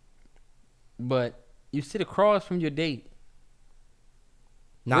point, but you sit across from your date.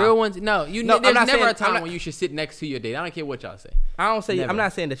 Nah. Real ones, no. There's never a time saying, when you should sit next to your date. I don't care what y'all say. I'm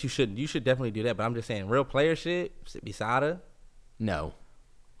not saying that you shouldn't. You should definitely do that. But I'm just saying, real player shit, sit beside her. No.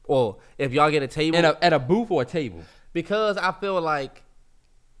 Or if y'all get a table. At a booth or a table. Because I feel like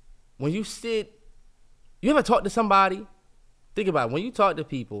when you sit, you ever talk to somebody? Think about it. When you talk to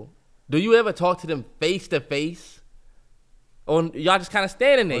people, do you ever talk to them face to face? Or y'all just kind of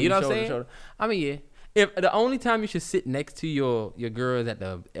standing there? You know what I'm saying? Shoulder. I mean, yeah. If the only time you should sit next to your girl is at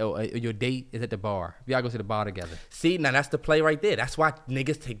your date is at the bar. If y'all go to the bar together. See, now that's the play right there. That's why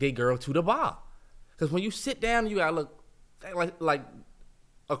niggas take their girl to the bar. Because when you sit down, you gotta look like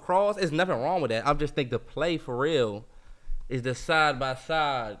across. There's nothing wrong with that. I just think the play for real is the side by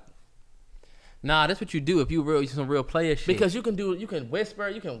side. Nah, that's what you do if you some real player shit. Because you can whisper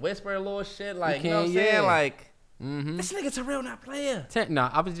a little shit like you know what I'm saying like. Mm-hmm. This nigga's a real not player. Nah,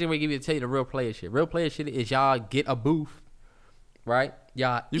 I was just gonna tell you the real player shit. Real player shit is y'all get a booth, right? You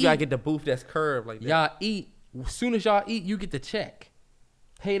gotta get the booth that's curved like that. Y'all eat. As soon as y'all eat, you get the check.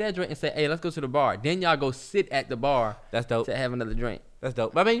 Pay that drink and say, hey, let's go to the bar. Then y'all go sit at the bar. That's dope. To have another drink. That's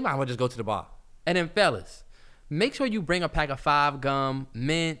dope. I mean, you might as well just go to the bar. And then fellas, make sure you bring a pack of 5 gum,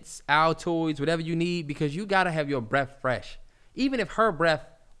 mints, Altoids, whatever you need, because you gotta have your breath fresh. Even if her breath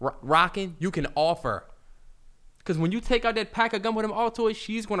rocking, you can offer. Because when you take out that pack of gum with them Altoids,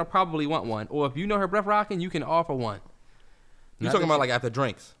 she's going to probably want one. Or if you know her breath rocking, you can offer one. You talking about like after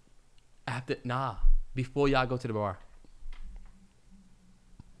drinks? Before y'all go to the bar.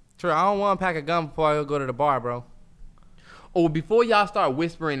 True, I don't want a pack of gum before I go to the bar, bro. Or before y'all start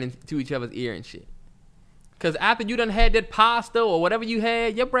whispering into each other's ear and shit. Because after you done had that pasta or whatever you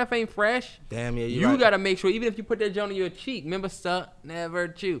had, your breath ain't fresh. Damn, yeah, you got to make sure, even if you put that joint on your cheek, remember, suck, never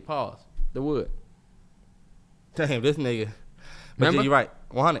chew. Pause. The wood. Damn, this nigga. But remember? Yeah, you're right.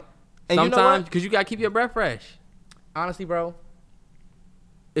 100. And sometimes, because you got to keep your breath fresh. Honestly, bro,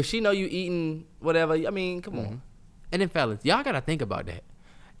 if she know you eating whatever, I mean, come on. And then, fellas, y'all got to think about that.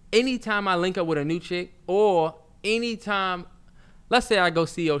 Anytime I link up with a new chick, or anytime, let's say I go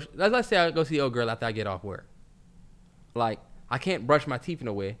see your girl after I get off work. Like, I can't brush my teeth in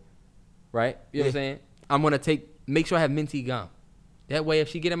a way, right? You know what I'm saying? I'm going to make sure I have minty gum. That way, if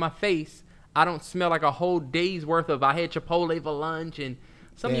she get in my face, I don't smell like a whole day's worth of I had Chipotle for lunch, and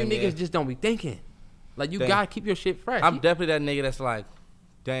some of you niggas just don't be thinking. Like, you gotta keep your shit fresh. I'm definitely that nigga that's like,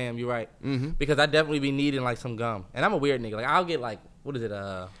 damn, you're right. Mm-hmm. Because I definitely be needing like some gum. And I'm a weird nigga. Like, I'll get like, what is it?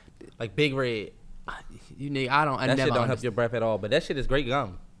 Like Big Red. You nigga, that shit don't help your breath at all. But that shit is great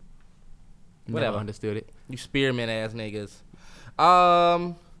gum. Whatever. Never understood it. You spearmint ass niggas.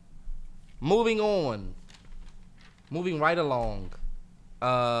 Moving on. Moving right along. What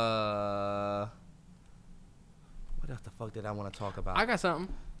else the fuck did I want to talk about? I got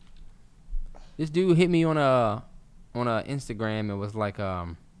something. This dude hit me on a Instagram and was like,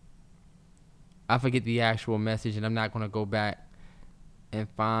 I forget the actual message, and I'm not gonna go back and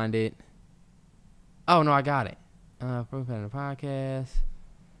find it. Oh no, I got it. Proof in the podcast.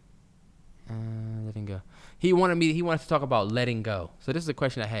 Letting go. He wanted to talk about letting go. So this is a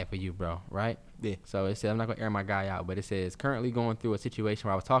question I had for you, bro. Right? Yeah. So it says, I'm not gonna air my guy out, but it says, currently going through a situation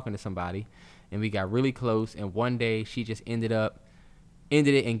where I was talking to somebody, and we got really close, and one day she just ended it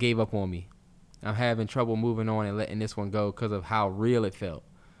and gave up on me. I'm having trouble moving on and letting this one go because of how real it felt.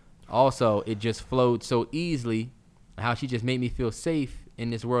 Also, it just flowed so easily, how she just made me feel safe in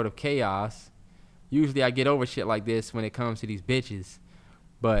this world of chaos. Usually I get over shit like this when it comes to these bitches,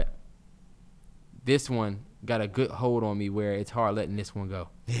 but this one got a good hold on me where it's hard letting this one go.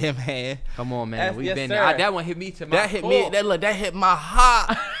 Yeah, man. Come on, man. We've been there. That one hit me to my That hit me. That hit my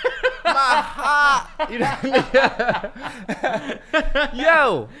heart. My heart. You know what I mean?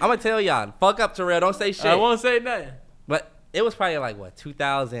 Yo, I'm gonna tell y'all. Fuck up, Terrell. Don't say shit. I won't say nothing. But it was probably like what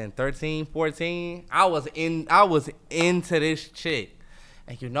 2013, 14. I was into this chick,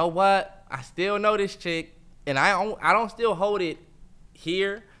 and you know what? I still know this chick, and I don't still hold it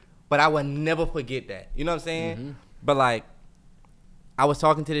here. But I would never forget that. You know what I'm saying? Mm-hmm. But like, I was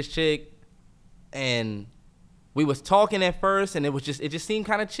talking to this chick, and we was talking at first, and it just seemed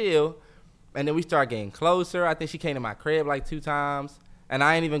kind of chill. And then we started getting closer. I think she came to my crib like 2 times. And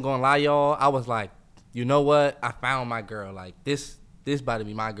I ain't even gonna lie, y'all. I was like, you know what? I found my girl. Like, this about to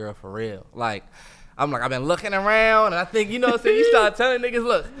be my girl for real. Like, I'm like, I've been looking around, and I think, you know what I'm saying? You start telling niggas,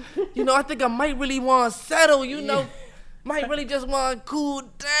 look, you know, I think I might really want to settle, you know? Might really just want to cool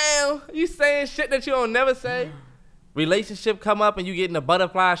down. You saying shit that you don't never say. Relationship come up and you getting the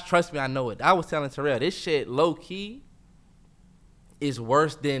butterflies. Trust me, I know it. I was telling Terrell, this shit low key is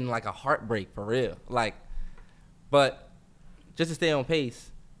worse than like a heartbreak for real. Like, but just to stay on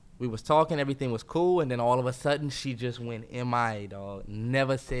pace, We was talking, everything was cool, and then all of a sudden she just went MIA, dog.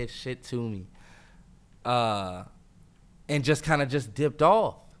 Never said shit to me. And just kind of just dipped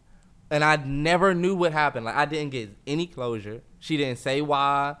off. And I never knew what happened. Like, I didn't get any closure. She didn't say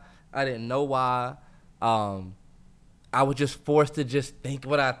why. I didn't know why. I was just forced to just think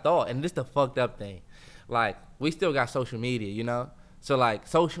what I thought. And this the fucked up thing. Like, we still got social media, you know? So, like,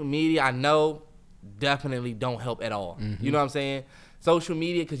 social media, I know, definitely don't help at all. Mm-hmm. You know what I'm saying? Social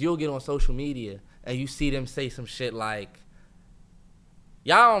media, because you'll get on social media and you see them say some shit like,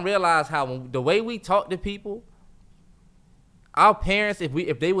 y'all don't realize how the way we talk to people, our parents,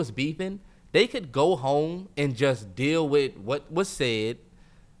 if they was beefing, they could go home and just deal with what was said,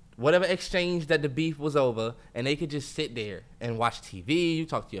 whatever exchange that the beef was over, and they could just sit there and watch TV. You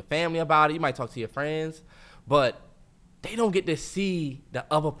talk to your family about it. You might talk to your friends, but they don't get to see the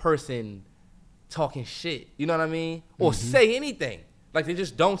other person talking shit. You know what I mean? Or say anything. Like, they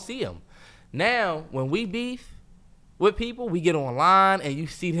just don't see them. Now, when we beef with people, we get online and you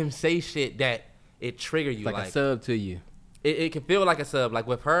see them say shit that it trigger you. Like a sub to you. It can feel like a sub. Like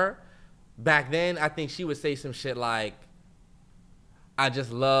with her, back then, I think she would say some shit like, I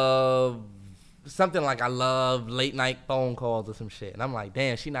just love, something like I love late night phone calls or some shit. And I'm like,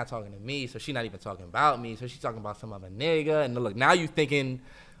 damn, she not talking to me, so she not even talking about me, so she's talking about some other nigga. And look, now you thinking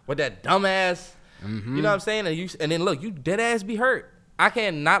with that dumbass, you know what I'm saying? And then look, you dead ass be hurt. I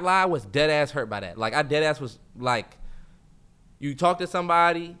can't not lie, I was dead ass hurt by that. Like, I dead ass was like, you talk to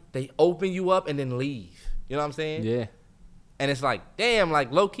somebody, they open you up and then leave. You know what I'm saying? Yeah. And it's like, damn,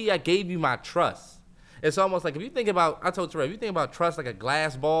 like, low-key, I gave you my trust. It's almost like, if you think about, I told Terrell, if you think about trust like a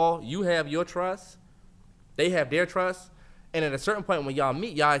glass ball, you have your trust, they have their trust, and at a certain point when y'all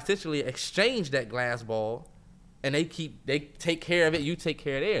meet, y'all essentially exchange that glass ball, and they take care of it, you take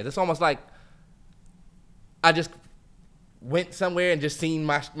care of theirs. It's almost like I just went somewhere and just seen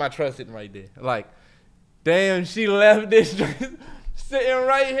my trust sitting right there. Like, damn, she left this sitting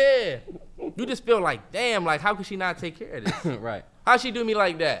right here. You just feel like, damn, like, how could she not take care of this? Right. How'd she do me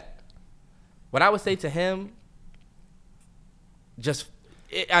like that? What I would say to him,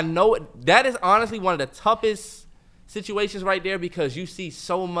 I know that is honestly one of the toughest situations right there, because you see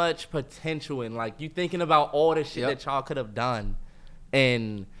so much potential in, like, you thinking about all the shit that y'all could have done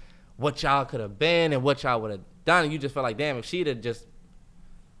and what y'all could have been and what y'all would have done. And you just feel like, damn, if she'd have just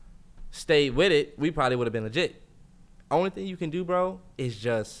stayed with it, we probably would have been legit. Only thing you can do, bro, is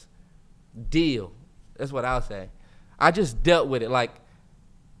just deal. That's what I'll say. I just dealt with it. Like,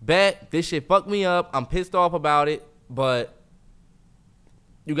 bet this shit fucked me up. I'm pissed off about it, but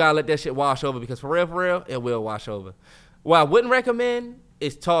you gotta let that shit wash over, because for real, it will wash over. What I wouldn't recommend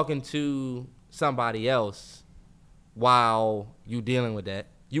is talking to somebody else while you dealing with that.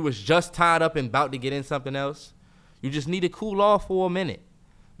 You was just tied up and about to get in something else. You just need to cool off for a minute,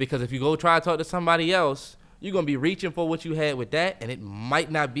 because if you go try to talk to somebody else, you're going to be reaching for what you had with that, and it might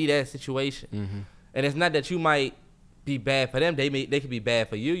not be that situation. Mm-hmm. And it's not that you might be bad for them. They could be bad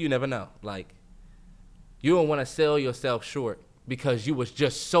for you. You never know. Like, you don't want to sell yourself short because you was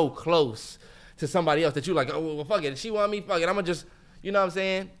just so close to somebody else that you like, oh, well, fuck it. If she want me, fuck it. I'm going to just, you know what I'm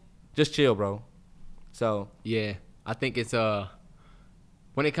saying? Just chill, bro. So. Yeah. I think it's,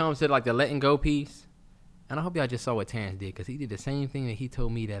 when it comes to, like, the letting go piece, and I hope y'all just saw what Terrence did, because he did the same thing that he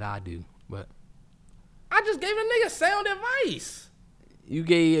told me that I do, but. I just gave a nigga sound advice. You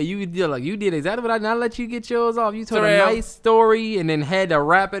did exactly what I not let you get yours off. You told a nice story and then had to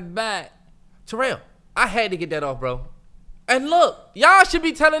wrap it back. Terrell, I had to get that off, bro. And look, y'all should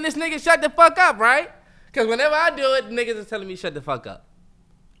be telling this nigga shut the fuck up, right? Because whenever I do it, niggas is telling me shut the fuck up.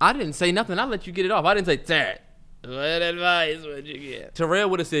 I didn't say nothing. I let you get it off. I didn't say, Terrence, what advice would you get? Terrell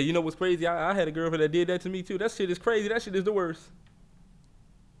would have said, you know what's crazy? I had a girlfriend that did that to me too. That shit is crazy. That shit is the worst.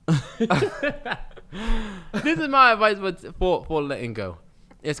 This is my advice for letting go.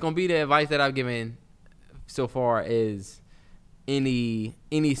 It's gonna be the advice that I've given so far is any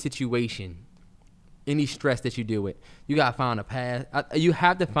situation, any stress that you deal with, you gotta find a path. You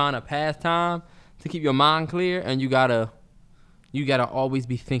have to find a pastime to keep your mind clear, and you gotta always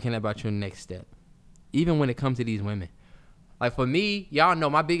be thinking about your next step, even when it comes to these women. Like for me, y'all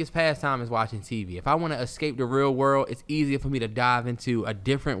know my biggest pastime is watching TV. If I want to escape the real world, it's easier for me to dive into a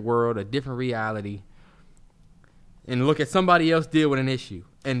different world, a different reality, and look at somebody else deal with an issue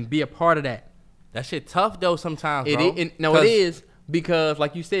and be a part of that. That shit tough though sometimes, bro. It is because,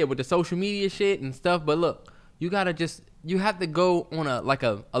 like you said, with the social media shit and stuff. But look, you have to go on a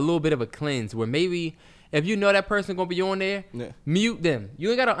little bit of a cleanse where maybe if you know that person gonna be on there, mute them. You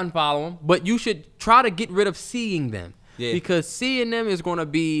ain't gotta unfollow them, but you should try to get rid of seeing them. Yeah. Because seeing them is going to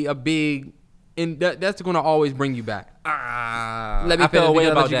be a big and that's going to always bring you back. Let me feel a way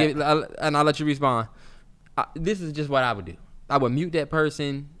about that. And I'll let you respond. This is just what I would do. I would mute that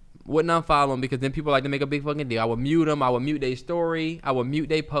person, wouldn't unfollow them, because then people like to make a big fucking deal. I would mute them. I would mute their story. I would mute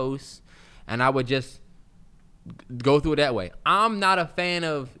their posts, and I would just go through it that way. I'm not a fan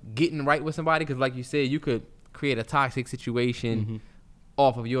of getting right with somebody because, like you said, you could create a toxic situation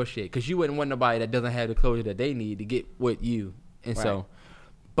off of your shit because you wouldn't want nobody that doesn't have the closure that they need to get with you. And so,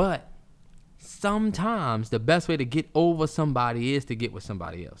 but sometimes the best way to get over somebody is to get with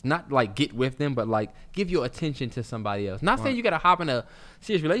somebody else. Not like get with them, but like give your attention to somebody else. Not saying you got to hop in a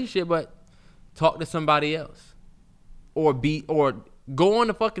serious relationship, but talk to somebody else or go on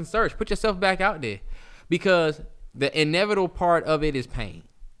the fucking search. Put yourself back out there because the inevitable part of it is pain.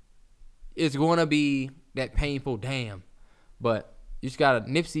 It's going to be that painful damn. But you just got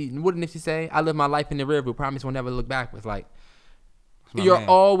to what did Nipsey say? I live my life in the rearview. Promise will never look backwards. Like, you're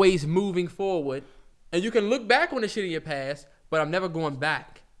always moving forward, and you can look back on the shit in your past, but I'm never going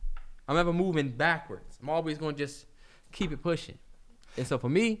back. I'm never moving backwards. I'm always going to just keep it pushing. And so for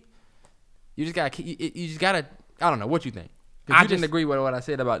me, you just gotta. I don't know what you think. I didn't agree with what I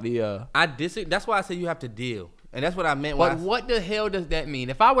said about the. I disagree. That's why I said you have to deal, and that's what I meant. But what the hell does that mean?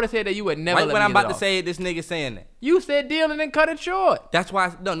 If I would have said that, you would never. Right let when me I'm get about it to say it, this nigga saying that. You said deal and then cut it short. That's why.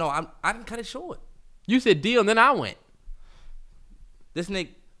 I didn't cut it short. You said deal and then I went. This nigga.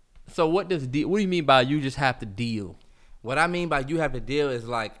 So what do you mean by you just have to deal? What I mean by you have to deal is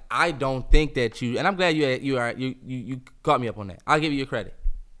like I don't think that you, and I'm glad you caught me up on that. I'll give you your credit.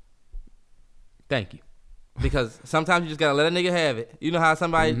 Thank you. Because sometimes you just gotta let a nigga have it. You know how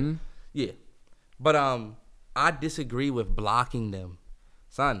somebody, yeah. But I disagree with blocking them,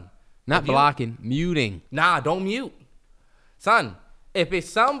 son. Not blocking, muting. Nah, don't mute, son. If it's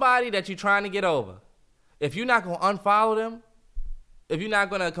somebody that you're trying to get over, if you're not gonna unfollow them. If you're not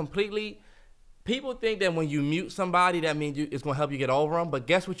going to completely, people think that when you mute somebody, that means it's going to help you get over them. But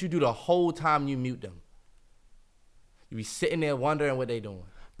guess what you do the whole time you mute them? You be sitting there wondering what they doing.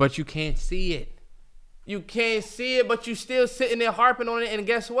 But you can't see it. You can't see it, but you still sitting there harping on it. And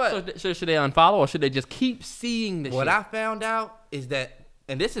guess what? So should they unfollow or should they just keep seeing the shit? What I found out is that,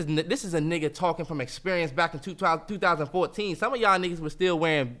 and this is a nigga talking from experience back in 2014. Some of y'all niggas were still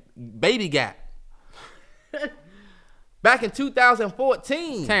wearing Baby Gap. Back in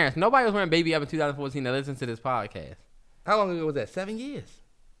 2014. Terrence, nobody was wearing Baby Up in 2014 that listens to this podcast. How long ago was that? 7 years.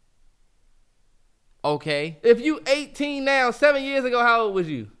 Okay. If you 18 now, 7 years ago, how old was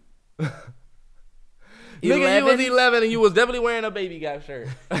you? 11? Nigga, you was 11 and you was definitely wearing a Baby Gap shirt.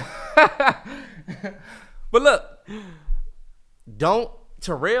 But look,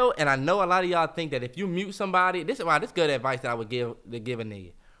 Terrell, and I know a lot of y'all think that if you mute somebody, this is good advice that I would give a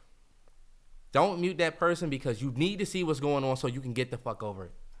nigga. Don't mute that person because you need to see what's going on so you can get the fuck over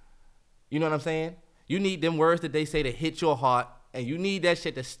it. You know what I'm saying? You need them words that they say to hit your heart, and you need that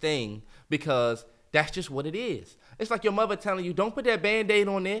shit to sting because that's just what it is. It's like your mother telling you, don't put that Band-Aid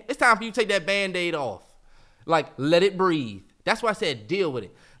on there. It's time for you to take that Band-Aid off. Like, let it breathe. That's why I said deal with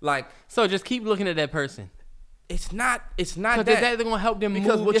it. Like, so just keep looking at that person. It's not that. Because that's going to help them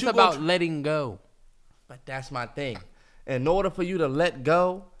move. It's about letting go. But that's my thing. In order for you to let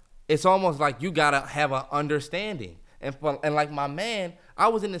go, it's almost like you gotta have an understanding. And like my man, I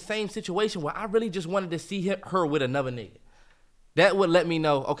was in the same situation where I really just wanted to see her with another nigga. That would let me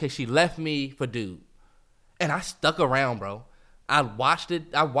know, okay, she left me for dude. And I stuck around, bro. I watched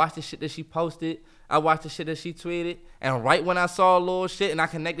it. I watched the shit that she posted. I watched the shit that she tweeted. And right when I saw a little shit and I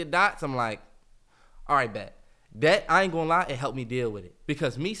connected dots, I'm like, all right, bet. That, I ain't gonna lie, it helped me deal with it.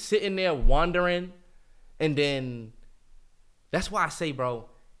 Because me sitting there wondering, and then, that's why I say, bro,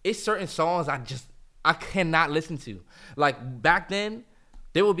 it's certain songs I cannot listen to. Like back then,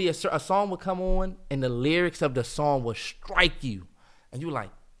 there would be a song would come on and the lyrics of the song would strike you. And you were like,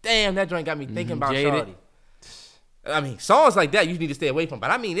 damn, that joint got me thinking about shawty. I mean, songs like that you need to stay away from.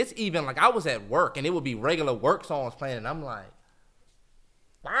 But I mean, it's even like I was at work and it would be regular work songs playing. And I'm like,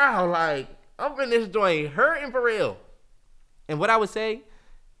 wow, like I'm in this joint hurting for real. And what I would say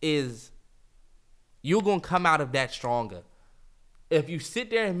is you're going to come out of that stronger. If you sit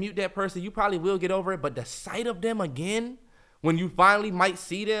there and mute that person, you probably will get over it. But the sight of them again, when you finally might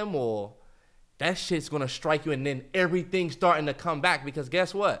see them, or that shit's going to strike you, and then everything's starting to come back. Because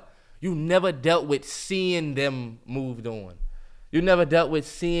guess what? You never dealt with seeing them moved on. You never dealt with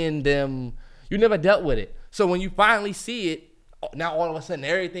seeing them. You never dealt with it. So when you finally see it, now all of a sudden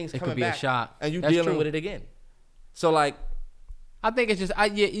everything's coming back. It could be a shock. And you're dealing with it again. So like, I think it's just, I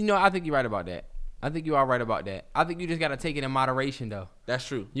think you're right about that. I think you are right about that. I think you just got to take it in moderation, though. That's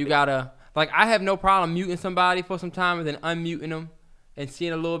true. You got to, like, I have no problem muting somebody for some time and then unmuting them and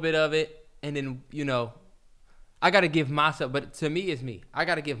seeing a little bit of it and then, you know, I got to give myself, but to me, it's me. I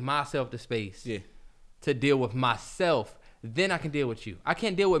got to give myself the space to deal with myself. Then I can deal with you. I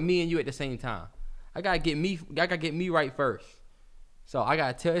can't deal with me and you at the same time. I got to get me right first. So I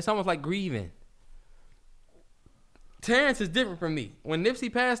got to tell, it's almost like grieving. Terrence is different from me. When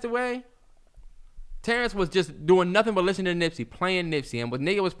Nipsey passed away, Terrence was just doing nothing but listening to Nipsey, playing Nipsey. And when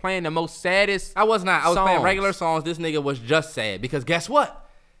nigga was playing the most saddest I was not. I was songs. playing regular songs. This nigga was just sad. Because guess what?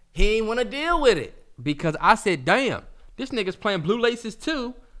 He ain't want to deal with it. Because I said, damn, this nigga's playing Blue Laces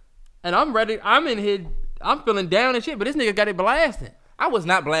too, and I'm ready. I'm in here. I'm feeling down and shit, but this nigga got it blasting. I was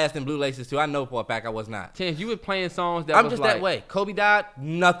not blasting Blue Laces too. I know for a fact I was not. Chance, you were playing songs that I'm was just like, that way. Kobe died,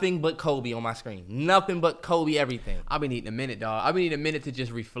 nothing but Kobe on my screen. Nothing but Kobe everything. I've been needing a minute, dog. I've been needing a minute to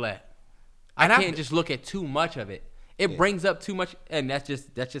just reflect. I can't just look at too much of it. It brings up too much, and that's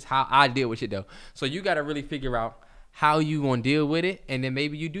just how I deal with it though. So you got to really figure out how you gonna deal with it, and then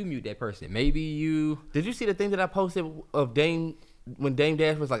maybe you do mute that person. Maybe you. Did you see the thing that I posted of Dame when Dame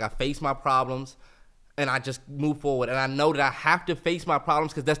Dash was like, I face my problems and I just move forward, and I know that I have to face my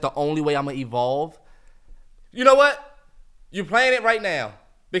problems because that's the only way I'm gonna evolve. You know what? You're playing it right now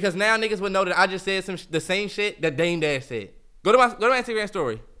because now niggas would know that I just said the same shit that Dame Dash said. Go to my Instagram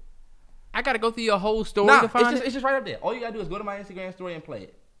story. I gotta go through your whole story Nah, to find it. It's just right up there. All you gotta do is go to my Instagram story and play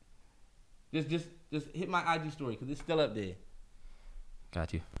it. Just hit my IG story because it's still up there.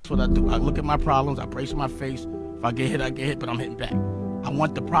 Got you. That's what I do. I look at my problems. I brace my face. If I get hit, I get hit, but I'm hitting back. I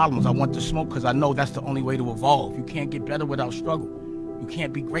want the problems. I want the smoke because I know that's the only way to evolve. You can't get better without struggle. You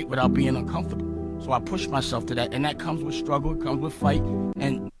can't be great without being uncomfortable. So I push myself to that, and that comes with struggle. It comes with fight,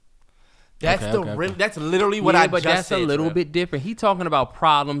 and that's that's literally what I just said. But that's a little bit different. He talking about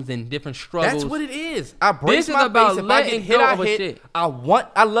problems and different struggles. That's what it is. I brace my about face. If I get hit, I hit. Shit.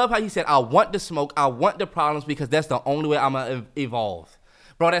 I love how he said, I want the smoke. I want the problems because that's the only way I'm going to evolve.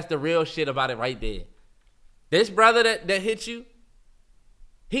 Bro, that's the real shit about it right there. This brother that hit you,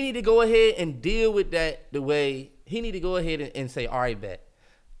 he need to go ahead and deal with that the way, he need to go ahead and say, all right, bet.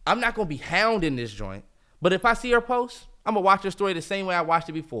 I'm not going to be hounding this joint. But if I see her post, I'm going to watch her story the same way I watched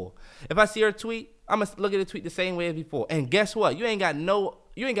it before. If I see her tweet, I'm going to look at the tweet the same way as before. And guess what? You ain't got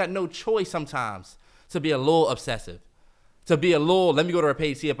no choice sometimes to be a little obsessive. To be a little, let me go to her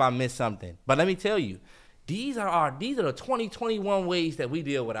page, see if I missed something. But let me tell you, these are the 2021 ways that we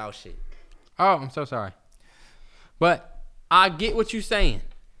deal with our shit. Oh, I'm so sorry. But I get what you're saying.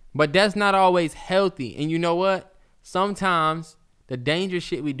 But that's not always healthy. And you know what? Sometimes the dangerous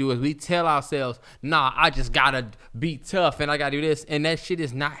shit we do is we tell ourselves, nah, I just gotta be tough and I gotta do this. And that shit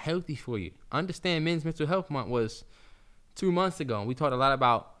is not healthy for you. Understand Men's Mental Health Month was 2 months ago. And we talked a lot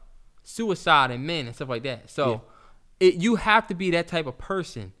about suicide and men and stuff like that. So you have to be that type of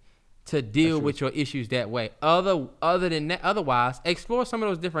person to deal with your issues that way. Other than that, otherwise, explore some of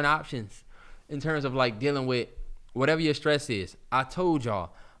those different options in terms of like dealing with whatever your stress is. I told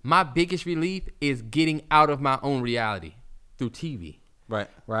y'all, my biggest relief is getting out of my own reality through TV.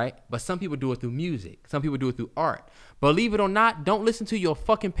 Right? But some people do it through music. Some people do it through art. Believe it or not, don't listen to your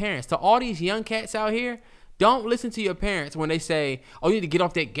fucking parents. To all these young cats out here, don't listen to your parents when they say, oh, you need to get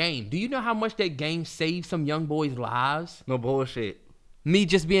off that game. Do you know how much that game saved some young boys' lives? No bullshit. Me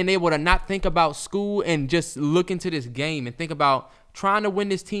just being able to not think about school and just look into this game and think about trying to win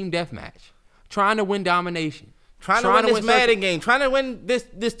this team deathmatch, trying to win domination, trying to win this Madden game, trying to win this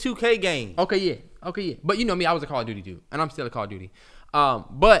 2K game. Okay, yeah. But you know me, I was a Call of Duty dude, and I'm still a Call of Duty.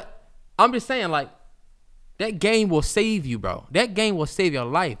 But I'm just saying, like, that game will save you, bro. That game will save your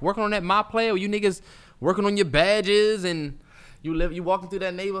life. Working on that My Player, you niggas working on your badges and you walking through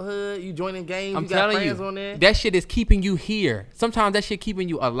that neighborhood, you joining games, I'm you got telling friends you, on there. that shit is keeping you here. Sometimes that shit keeping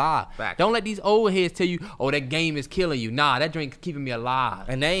you alive. Fact. Don't let these old heads tell you, oh, that game is killing you. Nah, that drink's keeping me alive.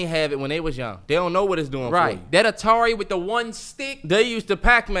 And they ain't have it when they was young. They don't know what it's doing for you. That Atari with the one stick. They used to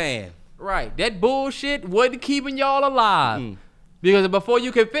Pac-Man. Right. That bullshit wasn't keeping y'all alive. Because before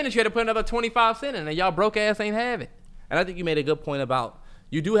you could finish, you had to put another 25 cents in, and y'all broke ass ain't have it. And I think you made a good point about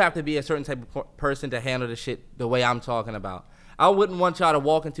you do have to be a certain type of person to handle the shit the way I'm talking about. I wouldn't want y'all to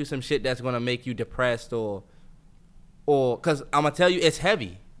walk into some shit that's going to make you depressed or because I'm going to tell you, it's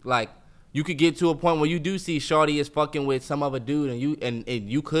heavy. Like, you could get to a point where you do see shorty is fucking with some other dude and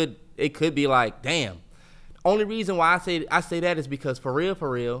it could be like, damn. Only reason why I say that is because for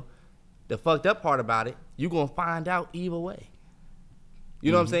real, the fucked up part about it, you going to find out either way.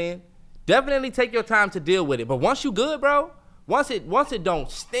 You know what I'm saying? Definitely take your time to deal with it. But once you good, bro, once it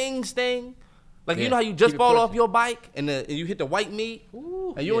don't sting, like you know how you just fall off your bike and you hit the white meat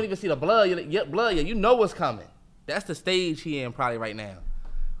and you don't even see the blood, you know what's coming. That's the stage he in probably right now.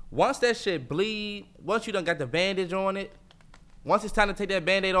 Once that shit bleed, once you done got the bandage on it, Once it's time to take that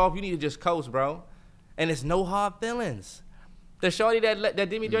Band-Aid off, you need to just coast, bro. And it's no hard feelings. The shorty that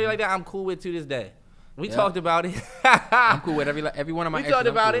did me dirty like that, I'm cool with to this day. We talked about it. I'm cool with every one of my exes. We talked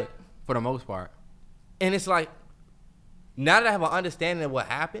about it. For the most part. And it's like, now that I have an understanding of what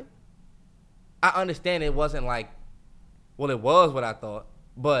happened, I understand it wasn't like, well, it was what I thought,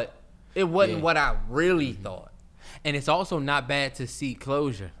 but it wasn't what I really thought. And it's also not bad to seek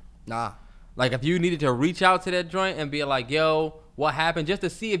closure. Nah. Like, if you needed to reach out to that joint and be like, yo, what happened? Just to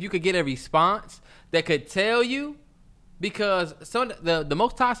see if you could get a response that could tell you. Because the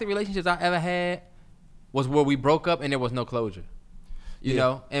most toxic relationships I ever had was where we broke up and there was no closure. You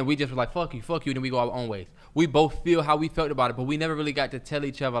know? And we just were like, fuck you, and then we go our own ways. We both feel how we felt about it, but we never really got to tell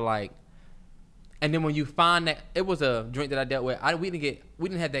each other, like... And then when you find that... It was a joint that I dealt with. We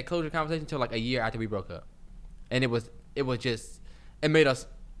didn't have that closure conversation until like a year after we broke up. And it was just... It made us...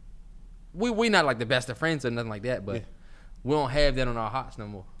 We not like the best of friends or nothing like that, but we don't have that on our hearts no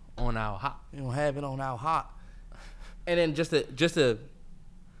more. On our heart. We don't have it on our heart. And then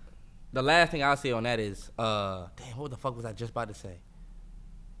the last thing I'll say on that is, damn, what the fuck was I just about to say?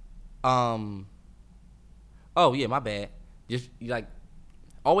 Oh yeah, my bad. Just like,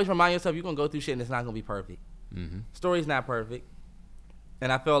 always remind yourself you're gonna go through shit and it's not gonna be perfect. Mm-hmm. Story's not perfect,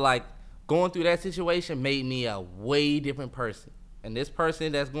 and I feel like going through that situation made me a way different person. And this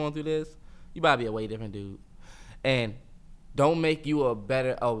person that's going through this, you gotta be a way different dude. And don't make you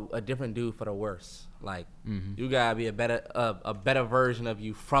a different dude for the worse. Like, you gotta be a better version of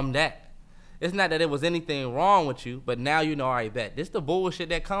you from that. It's not that there was anything wrong with you, but now you know, all right, bet. This the bullshit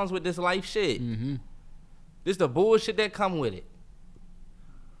that comes with this life shit. Mm-hmm. This the bullshit that come with it.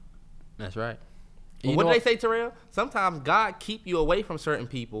 That's right. Well, what do they say, Terrell? Sometimes God keep you away from certain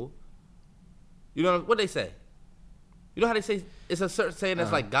people. You know what they say? You know how they say, it's a certain saying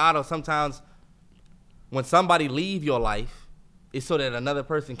that's like God, or sometimes when somebody leave your life, it's so that another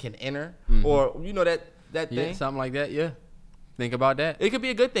person can enter, or you know that thing. Yeah, something like that. Yeah, think about that. It could be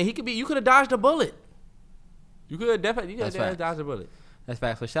a good thing. You could have dodged a bullet. You could have definitely dodged a bullet. That's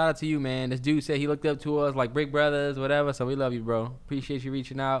facts. So shout out to you, man. This dude said he looked up to us like big brothers, whatever. So we love you, bro. Appreciate you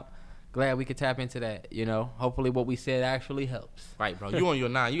reaching out. Glad we could tap into that. You know, hopefully what we said actually helps. Right, bro. You on your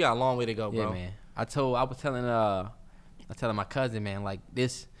 9. You got a long way to go, bro. Yeah, man. I was telling my cousin, man, like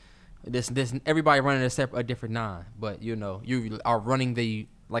this. Everybody running a different 9, but you know, you are running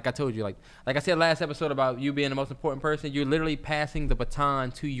like I told you, like I said last episode about you being the most important person. You're literally passing the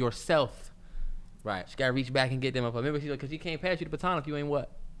baton to yourself. Right. You gotta reach back and get them up. Remember, she's like, because you can't pass you the baton if you ain't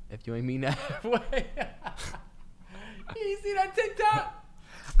what? If you ain't mean that halfway. You see that TikTok?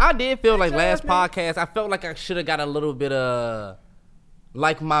 I did feel like last podcast, I felt like I should have got a little bit of,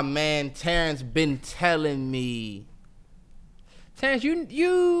 like my man Terrence been telling me. Terrence,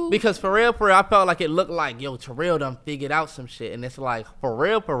 you. Because for real, I felt like it looked like, yo, Terrell done figured out some shit. And it's like, for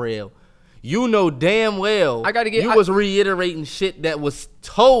real, you know damn well was reiterating shit that was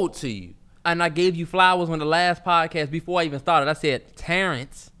told to you. And I gave you flowers on the last podcast before I even started. I said,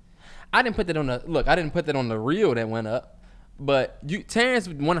 Terrence, I didn't put that on the reel that went up. But Terrence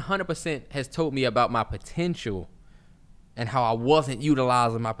 100% has told me about my potential and how I wasn't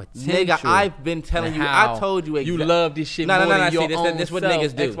utilizing my potential. Nigga, I've been telling you. I told you exactly. You love this shit more than your own this what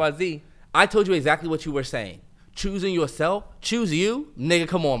niggas do. XYZ. I told you exactly what you were saying. Choosing yourself, choose you. Nigga,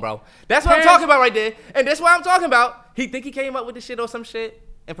 come on, bro. That's what I'm talking about right there. And that's what I'm talking about. He think he came up with this shit or some shit.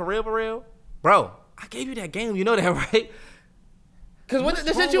 And for real, bro, I gave you that game. You know that, right? Because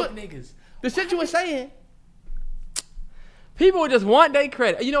the shit you were saying. People just want their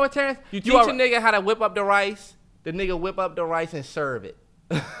credit. You know what, Terrence? You teach a nigga how to whip up the rice. The nigga whip up the rice and serve it.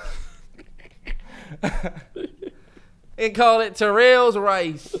 And call it Terrell's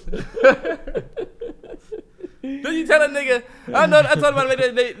rice. Then you tell a nigga, I told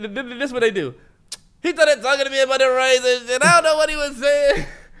him this is what they do. He started talking to me about the rice and shit. I don't know what he was saying.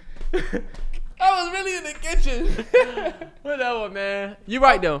 I was really in the kitchen. Whatever, man. You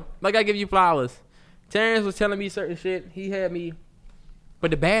right, though. Like, I give you flowers. Terrence was telling me certain shit. He had me.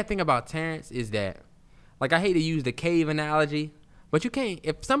 But the bad thing about Terrence is that, like, I hate to use the cave analogy, but you can't.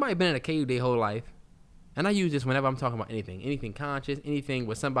 If somebody been in a cave their whole life, and I use this whenever I'm talking about anything conscious, anything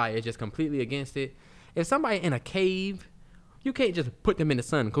where somebody is just completely against it. If somebody in a cave, you can't just put them in the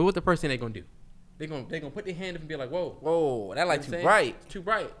sun. Because what the first thing they're going to do? They're gonna put their hand up and be like, whoa, that light too bright. It's too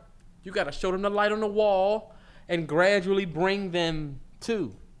bright. You got to show them the light on the wall and gradually bring them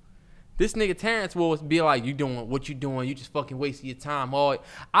to. This nigga Terrence will be like, you doing what you doing? You just fucking wasting your time.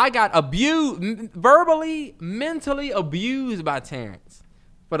 I got abused, verbally, mentally abused by Terrence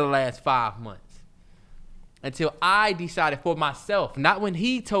for the last 5 months. Until I decided for myself, not when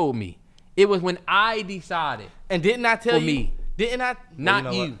he told me. It was when I decided. And didn't I tell you Didn't I?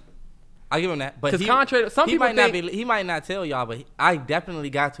 Not you. I give him that, but some people he might not tell y'all, but I definitely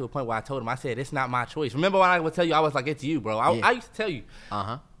got to a point where I told him, I said, it's not my choice. Remember when I would tell you, I was like, it's you, bro. I used to tell you.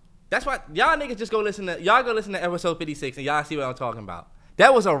 That's why y'all niggas just go listen to episode 56 and y'all see what I'm talking about.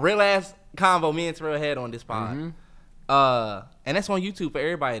 That was a real ass convo me and Terrell had on this pod. And that's on YouTube for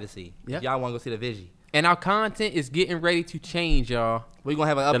everybody to see. Yep. Y'all want to go see the vision. And our content is getting ready to change, y'all. We're going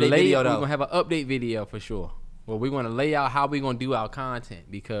to have an update video, though. We're going to have an update video for sure. Well, we're going to lay out how we're going to do our content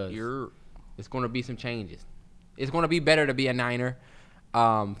because it's going to be some changes. It's going to be better to be a Niner.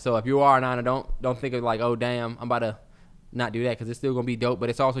 So if you are a Niner, don't think of like, oh, damn, I'm about to not do that because it's still going to be dope. But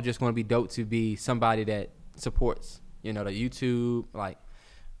it's also just going to be dope to be somebody that supports, the YouTube. Like,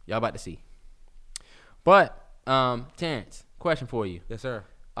 y'all about to see. But, Terrence, question for you. Yes, sir.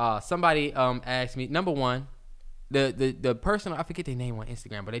 Somebody asked me, number one, the person, I forget their name on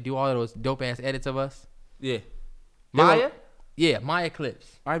Instagram, but they do all of those dope-ass edits of us. Yeah. Maya? Yeah, Maya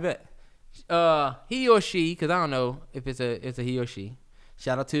Clips. I bet. He or she, because I don't know if it's a he or she.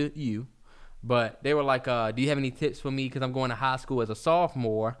 Shout out to you. But they were like, do you have any tips for me? Because I'm going to high school as a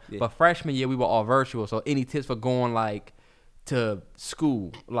sophomore. Yeah. But freshman year, we were all virtual. So any tips for going, like, to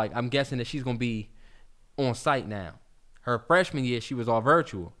school? Like, I'm guessing that she's going to be on site now. Her freshman year, she was all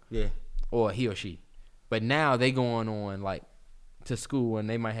virtual. Yeah. Or he or she. But now they going on, like, to school, and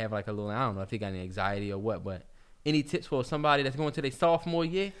they might have, like, a little, I don't know if they got any anxiety or what, but any tips for somebody that's going to their sophomore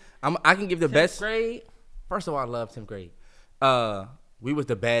year? I can give the 10th best. grade? First of all, I love 10th grade. We was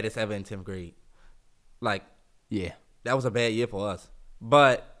the baddest ever in 10th grade. Like, yeah. That was a bad year for us.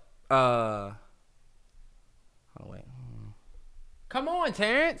 But, oh, wait. Come on,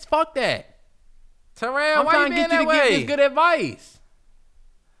 Terrence. Fuck that. Terrell, I'm why trying you to get you that to way? give this good advice.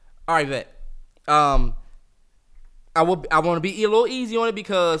 All right, bet. I want to be a little easy on it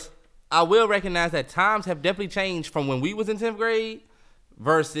because I will recognize that times have definitely changed from when we was in 10th grade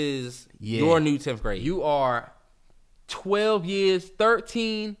versus your new 10th grade. You are 12 years,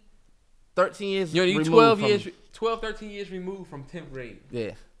 13 years. You're 13 years removed from 10th grade.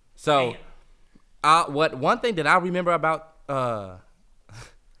 Yeah. So, one thing that I remember about 10th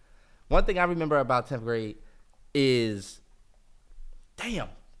grade is, damn,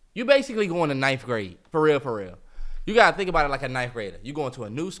 you basically going to 9th grade for real. You gotta think about it like a 9th grader. You going to a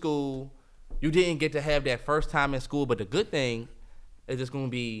new school. You didn't get to have that first time in school, but the good thing is it's gonna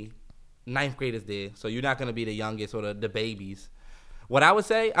be 9th graders there, so you're not gonna be the youngest or the babies. What I would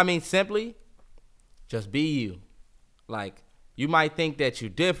say, simply, just be you. Like, you might think that you're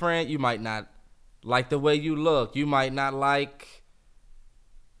different. You might not like the way you look. You might not like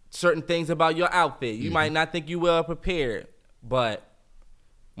certain things about your outfit. You might not think you well prepared, but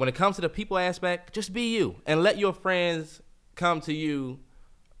when it comes to the people aspect, just be you and let your friends come to you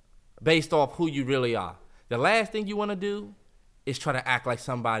based off who you really are. The last thing you want to do is try to act like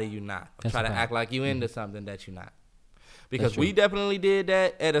somebody you're not. Or try to act like you into something that you're not. Because we definitely did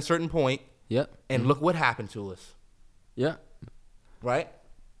that at a certain point. Yep. And look what happened to us. Yep. Right?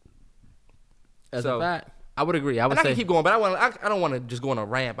 As a fact. I would agree. I can keep going, but I don't want to just go on a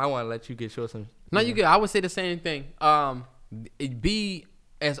ramp. I want to let you get some. No, you good. I would say the same thing. Be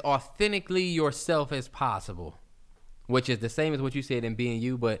as authentically yourself as possible, which is the same as what you said in being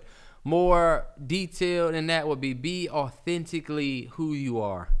you, but more detailed than that would be authentically who you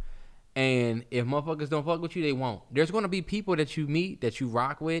are. And if motherfuckers don't fuck with you, they won't. There's going to be people that you meet that you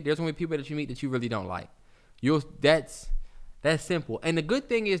rock with. There's going to be people that you meet that you really don't like. That's simple. And the good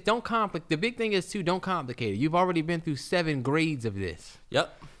thing is the big thing is too, don't complicate it. You've already been through 7 grades of this.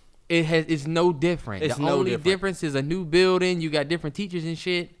 Yep. It's no different. The only difference is a new building. You got different teachers and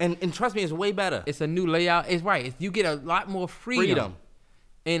shit. And trust me, it's way better. It's a new layout. It's right. You get a lot more freedom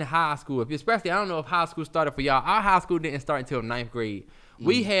in high school. Especially, I don't know if high school started for y'all. Our high school didn't start until 9th grade.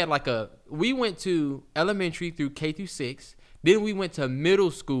 We had we went to elementary through K through 6. Then we went to middle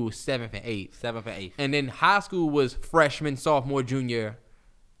school 7th and 8th. And then high school was freshman, sophomore, junior,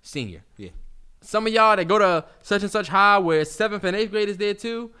 senior. Yeah. Some of y'all that go to such and such high where 7th and 8th grade is there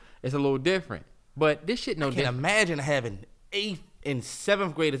too, it's a little different. But this shit no different. I can imagine having 8th and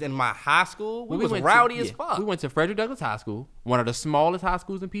 7th graders in my high school. We was rowdy as fuck. We went to Frederick Douglass High School, one of the smallest high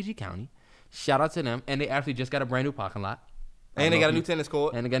schools in PG County. Shout out to them. And they actually just got a brand new parking lot. And they got a new tennis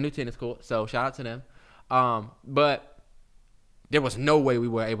court. So shout out to them. But there was no way we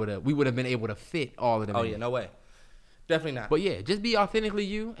would have been able to fit all of them. Oh yeah, no way. Definitely not. But yeah, just be authentically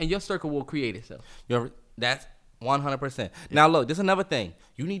you and your circle will create itself. That's 100%. Yeah. Now look, this is another thing.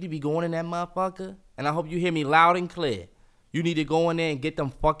 You need to be going in that motherfucker, and I hope you hear me loud and clear. You need to go in there and get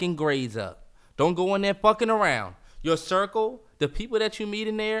them fucking grades up. Don't go in there fucking around. Your circle, the people that you meet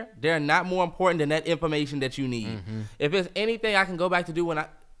in there, they're not more important than that information that you need. Mm-hmm. If there's anything I can go back to do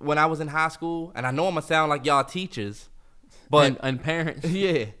when I was in high school, and I know I'm gonna sound like y'all teachers, but and parents,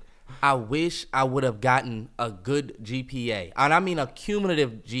 yeah, I wish I would have gotten a good GPA, and I mean a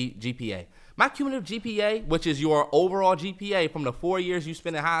cumulative GPA. My cumulative GPA, which is your overall GPA from the 4 years you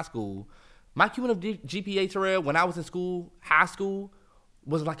spent in high school, my cumulative GPA, Terrell, when I was in school, high school,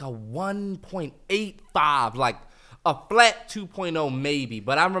 was like a 1.85, like a flat 2.0 maybe.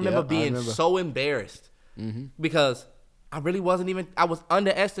 But I remember being so embarrassed because I really wasn't even, I was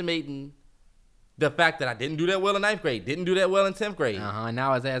underestimating the fact that I didn't do that well in 9th grade, didn't do that well in 10th grade.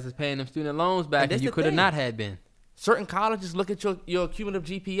 Now his ass is paying them student loans back and you could have not had been. Certain colleges look at your cumulative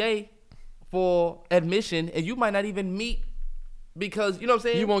GPA for admission, and you might not even meet because, you know what I'm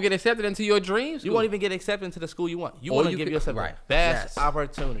saying? You won't get accepted into your dreams. You won't even get accepted into the school you want. You want to give yourself the best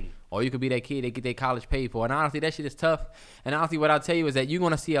opportunity. Or you could be that kid that get their college paid for. And honestly, that shit is tough. And honestly, what I'll tell you is that you're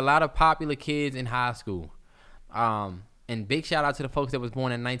going to see a lot of popular kids in high school. And big shout out to the folks that was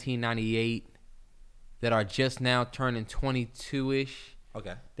born in 1998 that are just now turning 22-ish.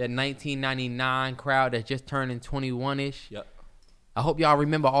 Okay. That 1999 crowd that's just turning 21-ish. Yep. I hope y'all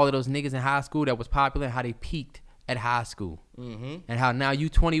remember all of those niggas in high school that was popular and how they peaked at high school. Mm-hmm. And how now you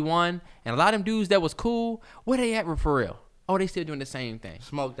 21 and a lot of them dudes that was cool, where they at for real? Oh, they still doing the same thing.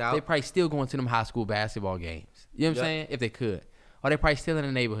 Smoked out. They probably still going to them high school basketball games. You know what I'm saying? If they could. Or they probably still in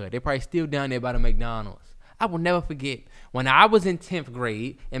the neighborhood. They probably still down there by the McDonald's. I will never forget when I was in 10th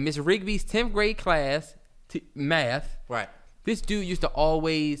grade in Miss Rigby's 10th grade class, math. Right. This dude used to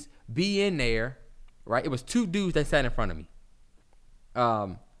always be in there, right? It was two dudes that sat in front of me.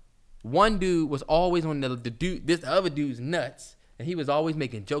 One dude was always on the dude, this other dude's nuts, and he was always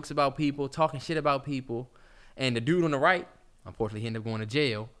making jokes about people, talking shit about people. And the dude on the right, unfortunately, he ended up going to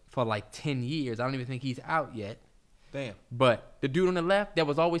jail for like 10 years. I don't even think he's out yet. Damn. But the dude on the left that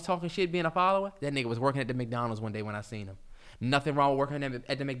was always talking shit, being a follower, that nigga was working at the McDonald's one day when I seen him. Nothing wrong with working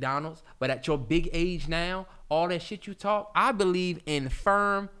at the McDonald's, but at your big age now, all that shit you talk, I believe in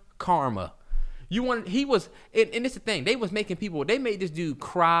firm karma. He was, and it's the thing, they was making people, they made this dude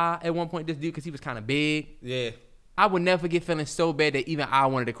cry at one point, this dude, because he was kind of big. Yeah. I would never forget feeling so bad that even I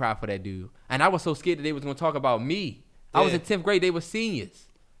wanted to cry for that dude. And I was so scared that they was going to talk about me. Yeah. I was in 10th grade, they were seniors.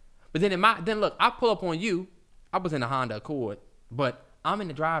 But then look, I pull up on you. I was in a Honda Accord, but I'm in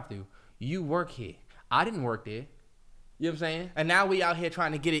the drive-thru. You work here. I didn't work there. You know what I'm saying? And now we out here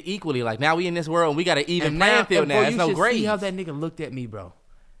trying to get it equally. Like, now we in this world and we got an even playing field now. It's no grades. See how that nigga looked at me, bro.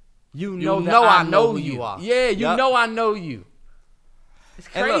 You know I know who you are. Yeah, you know I know you. It's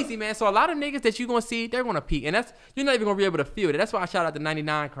crazy, man. So a lot of niggas that you gonna see, they're gonna peak, and that's, you're not even gonna be able to feel it. That's why I shout out the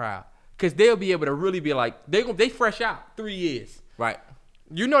 99 crowd, cause they'll be able to really be like, they fresh out 3 years. Right.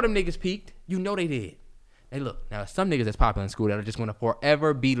 You know them niggas peaked. You know they did. Hey, look, now some niggas that's popular in school that are just gonna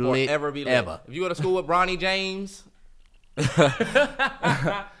forever be lit. Ever. If you go to school with Bronny James, it's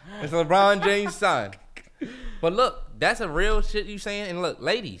LeBron James' son. But look, that's a real shit you saying. And look,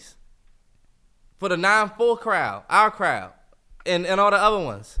 ladies, for the 9-4 crowd, our crowd, and all the other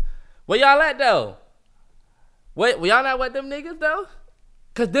ones, where y'all at though? Wait, were y'all not with them niggas though?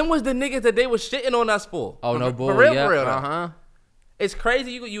 Cause them was the niggas that they was shitting on us for. Oh, no bull. For real, for real. Uh-huh. It's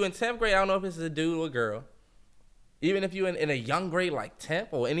crazy. You in 10th grade. I don't know if this is a dude or a girl. Even if you in a young grade like 10th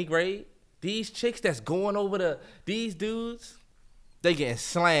or any grade, these chicks that's going over these dudes, they getting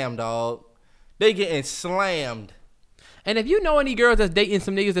slammed, dog. They getting slammed. And if you know any girls that's dating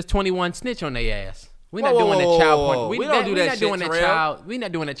some niggas that's 21, snitch on their ass. We're not doing that child porn. We don't do that shit, We're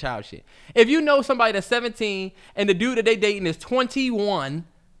not doing that child shit. If you know somebody that's 17 and the dude that they dating is 21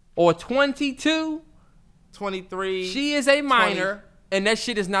 or 22, 23, she is a minor, 20, and that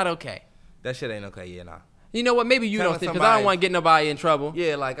shit is not okay. That shit ain't okay, yeah, nah. You know what? Maybe you don't think, because I don't want to get nobody in trouble.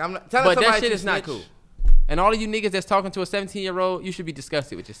 Yeah, like, I'm not telling somebody. But that shit is not cool. And all of you niggas that's talking to a 17-year-old, you should be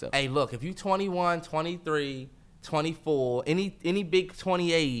disgusted with yourself. Hey, look, if you 21, 23, 24, any big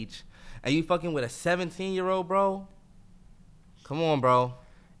 20 age, and you fucking with a 17-year-old, bro, come on, bro.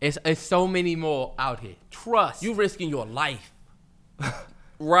 It's so many more out here. Trust. You risking your life.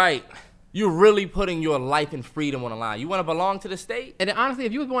 Right. You're really putting your life and freedom on the line. You want to belong to the state? And then, honestly,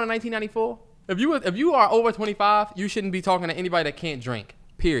 if you was born in 1994, if you are over 25, you shouldn't be talking to anybody that can't drink.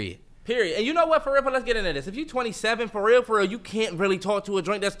 Period. And you know what, for real, let's get into this. If you 27, for real, you can't really talk to a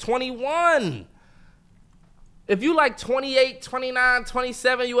joint that's 21. If you like 28, 29,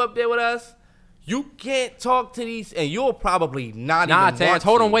 27, you up there with us, you can't talk to these, and you'll probably not even want Terrence,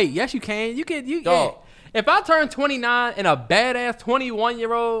 hold on, wait. Yes, you can. You can. If I turn 29 and a badass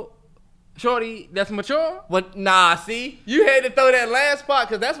 21-year-old Shorty that's mature? But nah, see, you had to throw that last part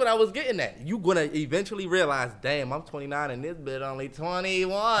because that's what I was getting at. You gonna eventually realize, damn, I'm 29 and this bitch only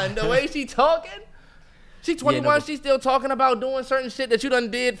 21. The way she talking, she 21. Yeah, no, she's still talking about doing certain shit that you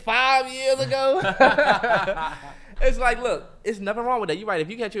done did 5 years ago. It's like, look, it's nothing wrong with that. You're right. If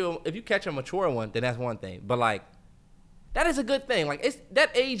you catch a mature one, then that's one thing. But like, that is a good thing. Like, it's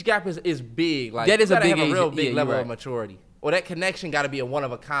that age gap is big. Like, that is a big have age, a real big level right. of maturity. Or that connection got to be a one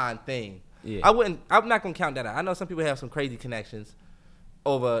of a kind thing. Yeah. I'm not gonna count that out. I know some people have some crazy connections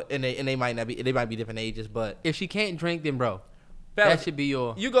over, and they might not be. They might be different ages, but if she can't drink, then bro, that should be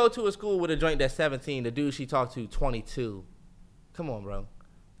your. You go to a school with a joint that's 17. The dude she talked to 22. Come on, bro.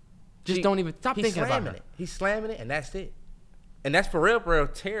 Just don't even stop thinking about it. He's slamming it, and that's it. And that's for real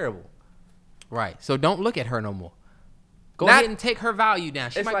terrible. Right. So don't look at her no more. Go ahead and take her value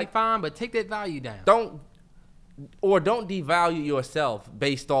down. She might be fine, but take that value down. Don't devalue yourself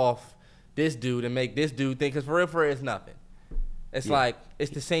based off this dude and make this dude think, because for real, it's nothing. It's like,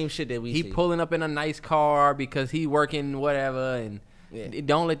 it's the same shit that we see. He pulling up in a nice car because he working whatever, and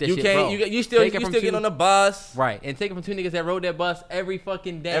don't let that shit go. You still get on the bus. Right, and take it from two niggas that rode that bus every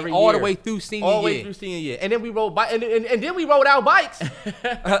fucking day, all the way through senior year. And then we rode and then we rode our bikes.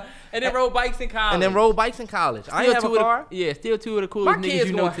 And then rode bikes in college. I ain't have a car. Still two of the coolest My niggas kids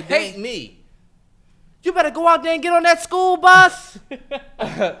you know today. Hate me. You better go out there and get on that school bus.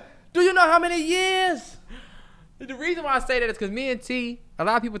 Do you know how many years? The reason why I say that is because me and T, a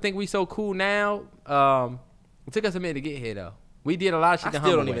lot of people think we so cool now. It took us a minute to get here, though. We did a lot of shit. I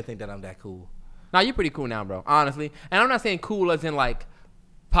still don't even think that I'm that cool. Nah, you're pretty cool now, bro, honestly. And I'm not saying cool as in, like,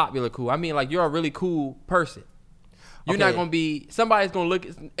 popular cool. I mean, like, you're a really cool person. You're not going to be, anybody going to look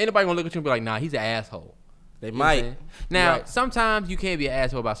at you and be like, nah, he's an asshole. They might. Now, sometimes you can't be an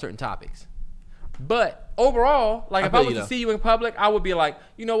asshole about certain topics. But overall, like, if I was to see you in public, I would be like,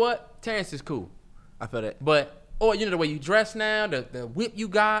 you know what? Terrence is cool. I feel that. But, or, you know, the way you dress now, the whip you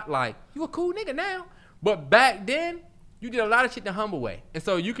got, like, you a cool nigga now. But back then, you did a lot of shit the humble way. And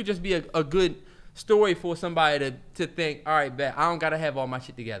so you could just be a good story for somebody to think, all right, bet, I don't got to have all my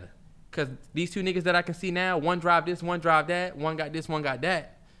shit together. Because these two niggas that I can see now, one drive this, one drive that, one got this, one got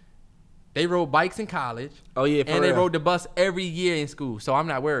that. They rode bikes in college. Oh, yeah, and they rode the bus every year in school. So I'm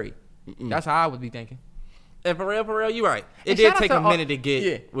not worried. That's how I would be thinking. And for real, you right. It did take a minute to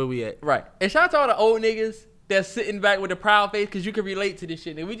get where we at. Right. And shout out to all the old niggas that's sitting back with a proud face because you can relate to this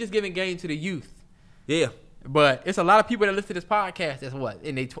shit. And we just giving game to the youth. Yeah. But it's a lot of people that listen to this podcast that's what?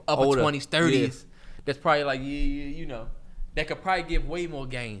 In their upper 20s, 30s. That's probably like, you know, that could probably give way more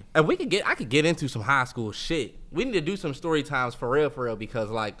game. And I could get into some high school shit. We need to do some story times for real, because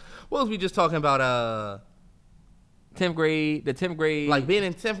like, what was we just talking about? 10th grade. Like being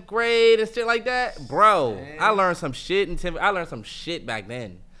in 10th grade and shit like that. Bro, man. I learned some shit in 10th. I learned some shit back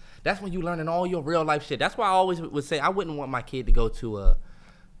then. That's when you learning all your real life shit. That's why I always would say I wouldn't want my kid to go to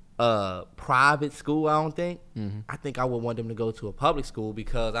a private school, I don't think. I think I would want them to go to a public school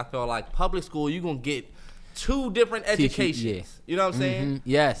because I feel like public school, you're going to get two different educations. You know what I'm saying?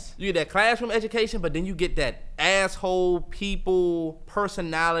 Yes. You get that classroom education, but then you get that asshole, people,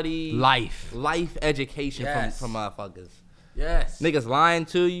 personality, life education from motherfuckers. Yes. Niggas lying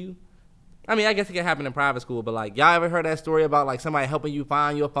to you. I mean, I guess it can happen in private school, but like, y'all ever heard that story about like somebody helping you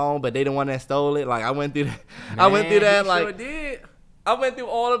find your phone, but they the one that stole it? Like, I went through that. Sure did. I went through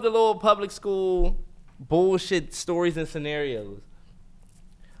all of the little public school bullshit stories and scenarios.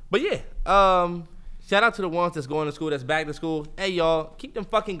 But yeah, shout out to the ones that's going to school, that's back to school. Hey, y'all, keep them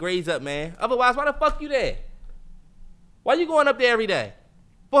fucking grades up, man. Otherwise, why the fuck you there? Why you going up there every day?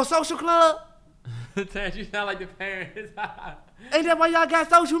 For a social club? Terrence, you sound like the parents. Ain't that why y'all got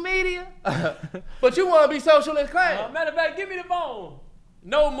social media? But you want to be social in class. Matter of fact, give me the phone.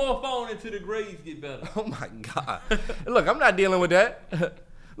 No more phone until the grades get better. Oh, my God. Look, I'm not dealing with that.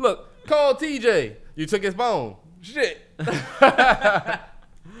 Look, call TJ. You took his phone. Shit.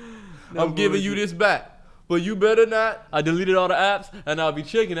 I'm giving you this back. But you better not. I deleted all the apps, and I'll be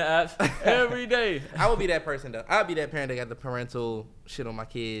checking the apps every day. I would be that person, though. I'd be that parent that got the parental shit on my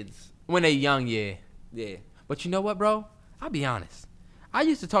kids. When they young, yeah. Yeah. But you know what, bro? I'll be honest. I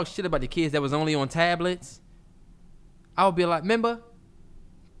used to talk shit about the kids that was only on tablets. I would be like, remember?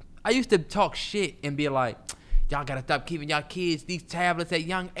 I used to talk shit and be like, y'all got to stop giving y'all kids these tablets at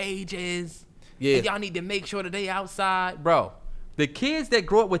young ages. Yeah. And y'all need to make sure that they outside. Bro, the kids that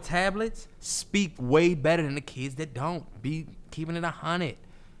grow up with tablets speak way better than the kids that don't. Be keeping it 100.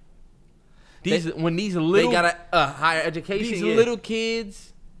 They got a higher education. These little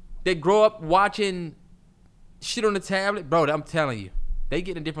kids that grow up watching shit on the tablet, bro, I'm telling you, they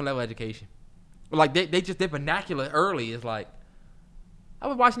get a different level of education. Like their vernacular early is like, I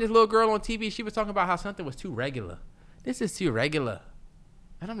was watching this little girl on TV. She was talking about how something was too regular. This is too regular.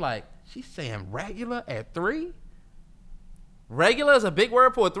 And I'm like, she's saying regular at 3? Regular is a big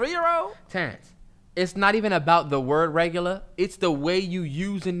word for a 3-year-old? Terrence, it's not even about the word regular. It's the way you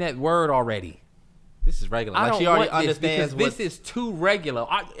using that word already. This is regular. I Like don't she already want this understands because this is too regular.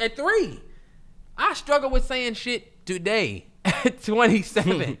 At 3, I struggle with saying shit today at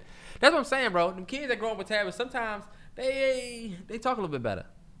 27. That's what I'm saying, bro. Them kids that grow up with tablets, sometimes they talk a little bit better.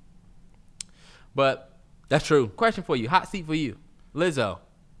 But that's true. Question for you, hot seat for you, Lizzo.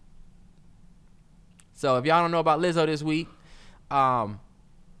 So if y'all don't know about Lizzo this week,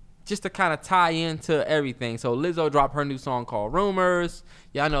 just to kind of tie into everything. So Lizzo dropped her new song called Rumors.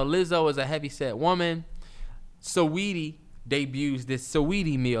 Y'all know Lizzo is a heavyset woman. Saweetie debuts this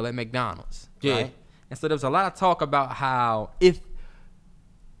Saweetie meal at McDonald's. Yeah. Right? And so there was a lot of talk about how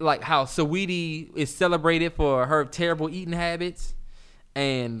Saweetie is celebrated for her terrible eating habits,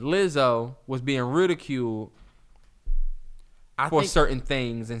 and Lizzo was being ridiculed for certain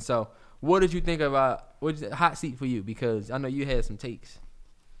things. And so what did you think about what's the hot seat for you? Because I know you had some takes.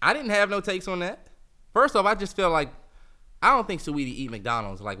 I didn't have no takes on that. First off, I just feel like I don't think Saweetie eat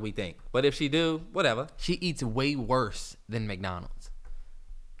McDonald's like we think. But if she do, whatever. She eats way worse than McDonald's.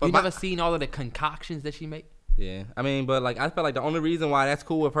 But you never seen all of the concoctions that she make? Yeah. I mean, but like I feel like the only reason why that's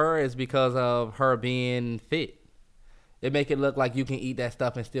cool with her is because of her being fit. It make it look like you can eat that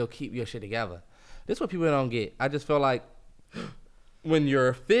stuff and still keep your shit together. This is what people don't get. I just feel like when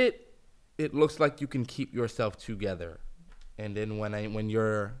you're fit, it looks like you can keep yourself together. And then when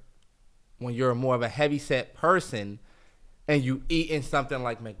you're more of a heavyset person and you eat in something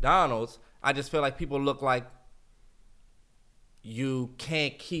like McDonald's, I just feel like people look like you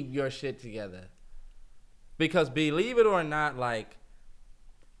can't keep your shit together. Because believe it or not, like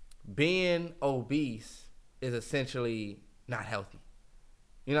being obese is essentially not healthy.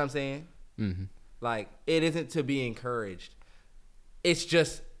 You know what I'm saying? Mm-hmm. Like it isn't to be encouraged. It's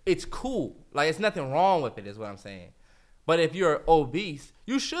just, it's cool. Like it's nothing wrong with it is what I'm saying. But if you're obese,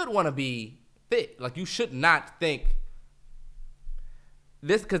 you should want to be fit. Like you should not think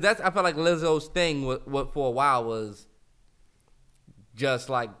this, because I felt like Lizzo's thing what for a while was just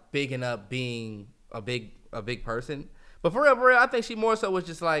like bigging up being a big person. But for real, I think she more so was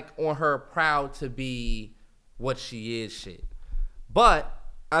just like on her proud to be what she is shit. But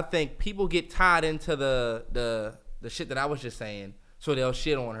I think people get tied into the shit that I was just saying, so they'll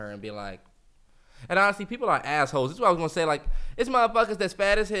shit on her and be like, and honestly, people are assholes. This is what I was gonna say. Like, it's motherfuckers that's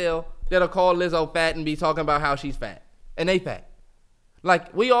fat as hell that'll call Lizzo fat and be talking about how she's fat, and they fat.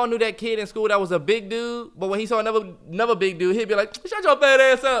 Like, we all knew that kid in school that was a big dude, but when he saw another big dude, he'd be like, "Shut your fat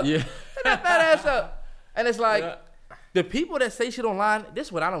ass up!" Yeah, shut that fat ass up. And it's like, the people that say shit online. This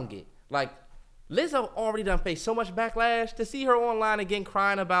is what I don't get. Like, Lizzo already done faced so much backlash. To see her online again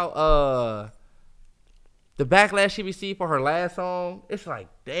crying about the backlash she received for her last song, it's like,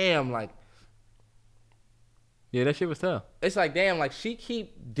 damn, like. Yeah, that shit was tough. It's like, damn, like she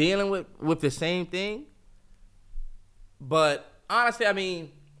keep dealing with the same thing. But honestly, I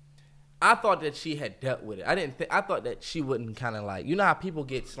mean, I thought that she had dealt with it. I thought that she wouldn't kind of like, you know how people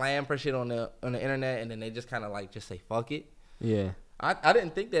get slammed for shit on the internet and then they just kind of like just say fuck it. Yeah. I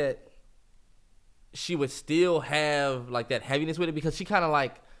didn't think that she would still have like that heaviness with it, because she kind of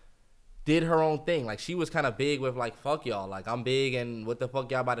like did her own thing. Like she was kind of big with like, fuck y'all, like I'm big and what the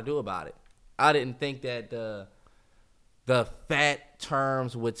fuck y'all about to do about it. I didn't think that the fat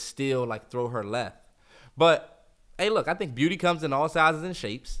terms would still like throw her left. But hey, look, I think beauty comes in all sizes and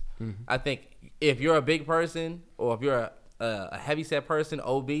shapes. Mm-hmm. I think if you're a big person or if you're a heavyset person,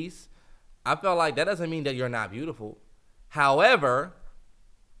 obese, I feel like that doesn't mean that you're not beautiful. However,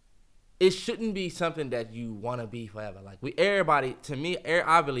 it shouldn't be something that you want to be forever. Like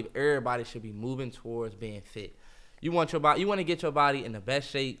I believe everybody should be moving towards being fit. You want to get your body in the best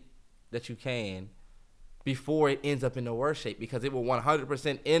shape that you can before it ends up in the worst shape, because it will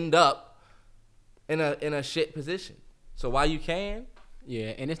 100% end up in a shit position. So while you can,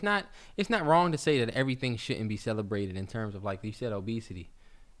 yeah, and it's not wrong to say that everything shouldn't be celebrated in terms of, like you said, obesity,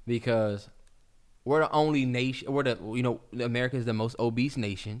 because we're the only nation. America is the most obese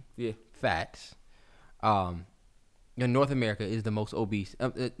nation. Yeah, facts. North America is the most obese.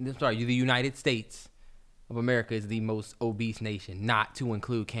 The United States of America is the most obese nation, not to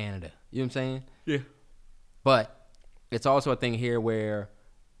include Canada. You know what I'm saying? Yeah. But it's also a thing here where,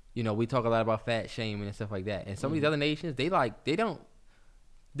 we talk a lot about fat shaming and stuff like that. And some of these other nations, it's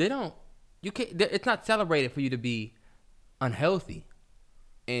not celebrated for you to be unhealthy.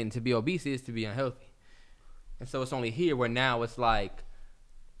 And to be obese is to be unhealthy. And so it's only here where now it's like,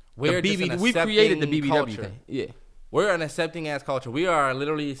 we created the BBW culture. thing. Yeah. We're an accepting ass culture. We are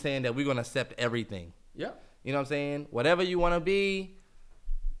literally saying that we're gonna accept everything. Yep. You know what I'm saying? Whatever you want to be,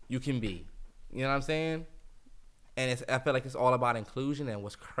 you can be. You know what I'm saying? And I feel like it's all about inclusion. And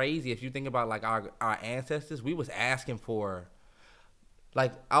what's crazy, if you think about like our ancestors, we was asking for,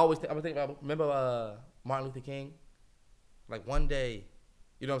 like I was thinking about, remember Martin Luther King? Like one day,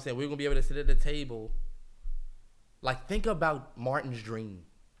 you know what I'm saying, we're gonna be able to sit at the table. Like think about Martin's dream.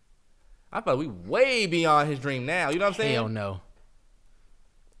 I feel like we way beyond his dream now. You know what I'm saying? Hell no.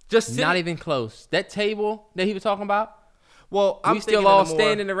 Just not even close. That table that he was talking about. Well, we still all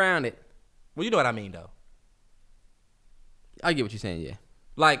standing around it. Well, you know what I mean, though. I get what you're saying, yeah.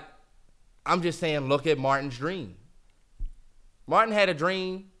 Like, I'm just saying, look at Martin's dream. Martin had a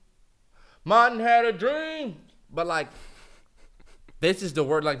dream. But, like, this is the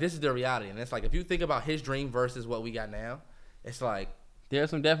word, like, this is the reality. And it's like, if you think about his dream versus what we got now, it's like.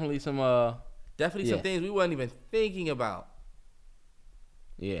 There's definitely some things we wasn't even thinking about.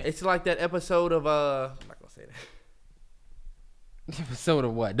 Yeah. It's like that episode of, I'm not going to say that. Episode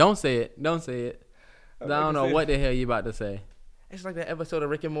of what? Don't say it. I don't know what the hell you about to say. It's like that episode of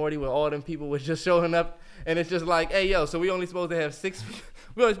Rick and Morty where all them people was just showing up, and it's just like, hey, yo, so we only supposed to have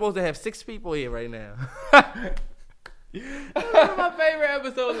 6 people here right now. That's one of my favorite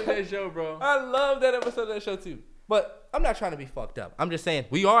episodes of that show, bro. I love that episode of that show, too. But I'm not trying to be fucked up. I'm just saying,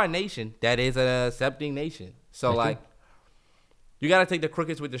 we are a nation that is an accepting nation. So, like, you got to take the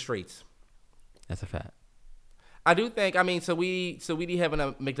crookeds with the straights. That's a fact. I do think, I mean, so we having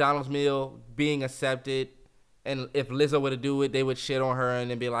a McDonald's meal being accepted, and if Lizzo were to do it, they would shit on her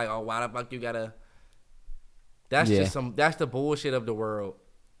and then be like, oh, why the fuck you gotta. That's that's the bullshit of the world.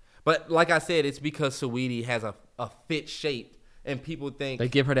 But like I said, it's because Saweetie has a fit shape, and people think. They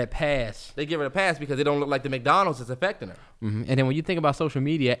give her that pass. They give her the pass because it don't look like the McDonald's is affecting her. Mm-hmm. And then when you think about social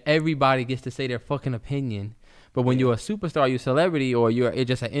media, everybody gets to say their fucking opinion. But when you're a superstar, you're a celebrity, or you're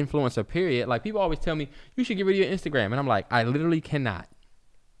just an influencer, period, like people always tell me, you should get rid of your Instagram. And I'm like, I literally cannot.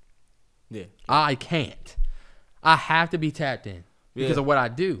 Yeah. I can't. I have to be tapped in because of what I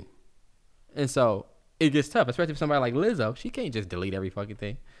do. And so it gets tough, especially for somebody like Lizzo. She can't just delete every fucking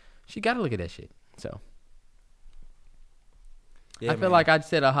thing. She got to look at that shit. So I feel like I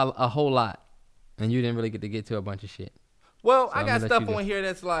said a whole lot, and you didn't really get to a bunch of shit. Well, so I got stuff on here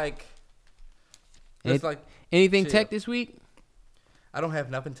that's like. Anything tech this week? I don't have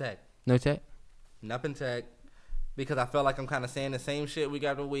nothing tech. No tech? Nothing tech. Because I felt like I'm kind of saying the same shit week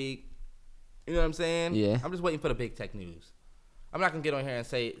after week. You know what I'm saying? Yeah. I'm just waiting for the big tech news. I'm not going to get on here and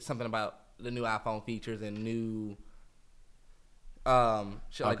say something about the new iPhone features and new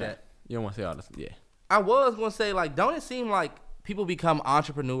shit like that. You don't want to say all this? Yeah. I was going to say, like, don't it seem like people become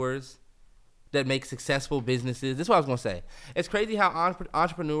entrepreneurs that make successful businesses? This is what I was going to say. It's crazy how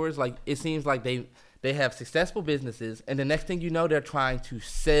entrepreneurs, like, it seems like they have successful businesses, and the next thing you know, they're trying to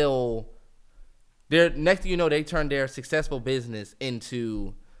sell. Next thing you know, they turn their successful business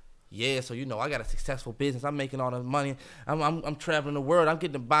into, so you know, I got a successful business. I'm making all the money. I'm traveling the world. I'm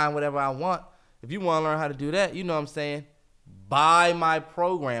getting to buying whatever I want. If you want to learn how to do that, you know what I'm saying? Buy my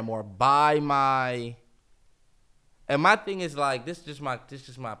program or buy my. And my thing is like, this is just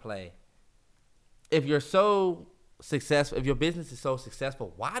my play. If you're so successful, if your business is so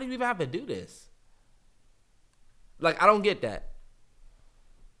successful, why do you even have to do this? Like, I don't get that.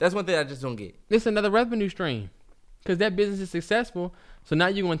 That's one thing I just don't get. It's another revenue stream because that business is successful. So now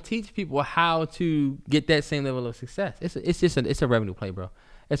you're going to teach people how to get that same level of success. It's a revenue play, bro.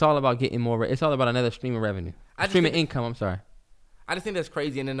 It's all about getting more. It's all about another stream of revenue. Stream of income. I'm sorry. I just think that's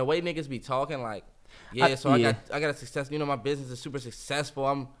crazy. And then the way niggas be talking, like, I got a success. You know, my business is super successful.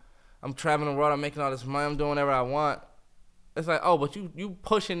 I'm traveling the world. I'm making all this money. I'm doing whatever I want. It's like, oh, but you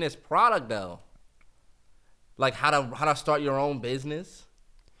pushing this product though. Like how to start your own business.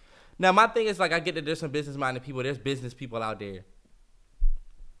 Now my thing is like I get that there's some business minded people. There's business people out there.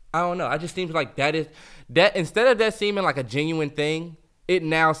 I don't know. It just seems like that instead of that seeming like a genuine thing, it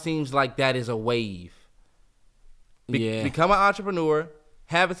now seems like that is a wave. Become an entrepreneur,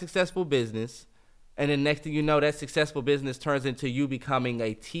 have a successful business, and then next thing you know, that successful business turns into you becoming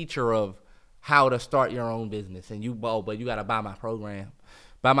a teacher of how to start your own business. And but you got to buy my program,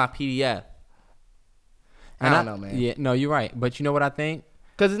 buy my PDF. I don't know, man. Yeah, no, you're right. But you know what I think?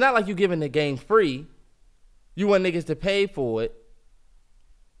 Because it's not like you giving the game free. You want niggas to pay for it.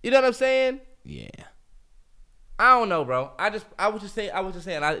 You know what I'm saying? Yeah. I don't know, bro. I was just saying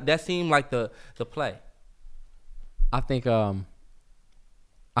that seemed like the play. I think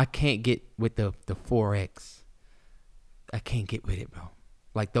I can't get with the Forex. I can't get with it, bro.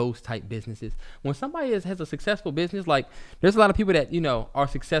 Like those type businesses. When somebody has a successful business, like there's a lot of people that, you know, are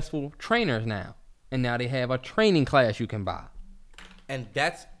successful trainers now. And now they have a training class you can buy. And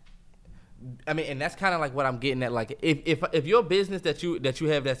that's kind of like what I'm getting at. Like, if your business that you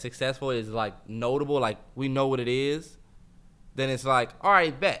have that's successful is like notable, like we know what it is, then it's like, all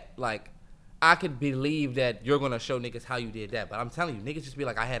right, bet. Like, I could believe that you're gonna show niggas how you did that. But I'm telling you, niggas just be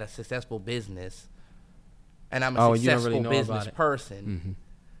like, I had a successful business, and I'm a successful business person. Mm-hmm.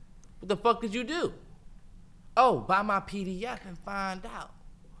 What the fuck did you do? Oh, buy my PDF and find out.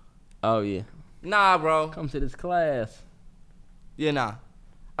 Oh yeah. Nah, bro. Come to this class. Yeah, nah.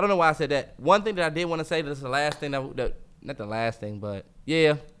 I don't know why I said that. One thing that I did want to say, that's the last thing that not the last thing, but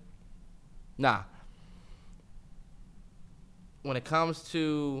yeah. Nah. When it comes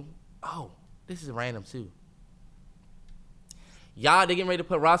to, this is random too. Y'all, they getting ready to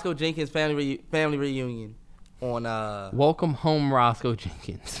put Roscoe Jenkins family reunion on Welcome home, Roscoe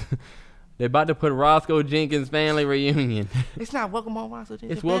Jenkins. They're about to put Roscoe Jenkins family reunion. It's not Welcome Home Roscoe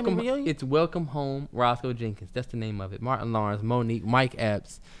Jenkins It's family reunion. It's Welcome Home Roscoe Jenkins. That's the name of it. Martin Lawrence, Monique, Mike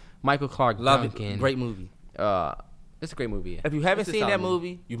Epps, Michael Clark Duncan. It. Great movie. It's a great movie. Yeah. If you haven't seen that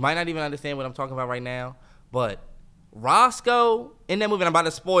movie, you might not even understand what I'm talking about right now. But Roscoe in that movie, and I'm about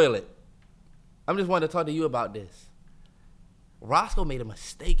to spoil it. I'm just wanting to talk to you about this. Roscoe made a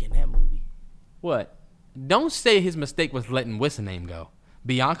mistake in that movie. What? Don't say his mistake was letting what's her name go.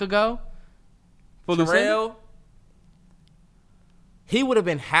 Bianca go? For Terrell, he would have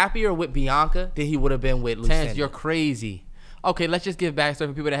been happier with Bianca than he would have been with Lucinda. Terrence, you're crazy. Okay, let's just give backstory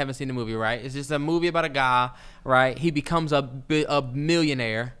for people that haven't seen the movie, right? It's just a movie about a guy, right? He becomes a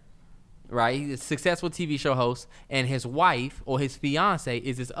millionaire, right? He's a successful TV show host, and his wife or his fiance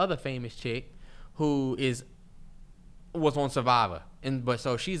is this other famous chick who was on Survivor,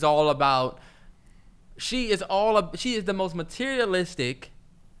 so she is the most materialistic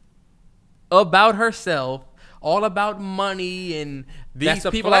about herself, all about money, and these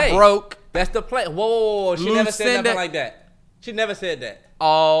people are broke. That's the play. Whoa. She never said nothing like that. She never said that.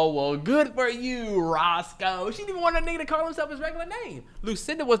 Oh, well, good for you, Roscoe. She didn't even want a nigga to call himself his regular name.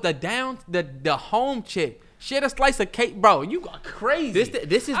 Lucinda was the home chick. She had a slice of cake. Bro, you got crazy.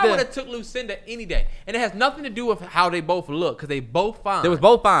 I would have took Lucinda any day. And it has nothing to do with how they both look, because they both fine. They was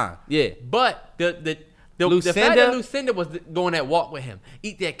both fine, yeah. But the fact that Lucinda was going that walk with him,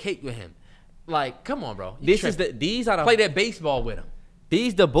 eat that cake with him, like, come on, bro. Play that baseball with him.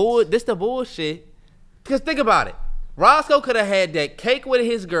 This the bullshit. Because think about it. Roscoe could have had that cake with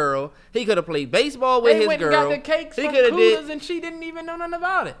his girl. He could have played baseball with his girl. They went and got the cakes from Coolers, and she didn't even know nothing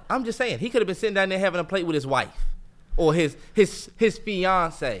about it. I'm just saying, he could have been sitting down there having a plate with his wife or his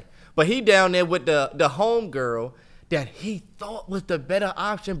fiance. But he down there with the home girl that he thought was the better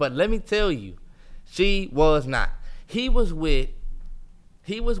option. But let me tell you, she was not. He was with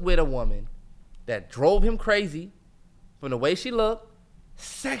a woman that drove him crazy from the way she looked,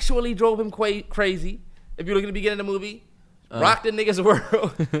 sexually drove him crazy. If you look at the beginning of the movie, rocked the nigga's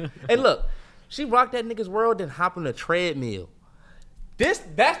world. And look, she rocked that nigga's world, then hop on a treadmill. That's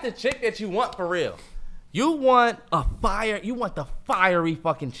the chick that you want for real. You want the fiery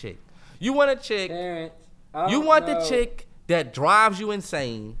fucking chick. You want a chick. The chick that drives you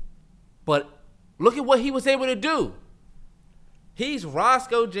insane. But look at what he was able to do. He's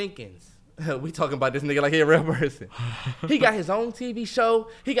Roscoe Jenkins. We talking about this nigga like he a real person. He got his own TV show.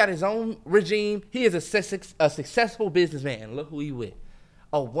 He got his own regime. He is a successful businessman. Look who he with.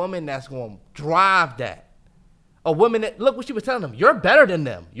 A woman that's going to drive that. A woman that, look what she was telling him. You're better than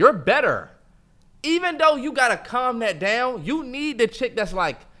them. You're better. Even though you got to calm that down, you need the chick that's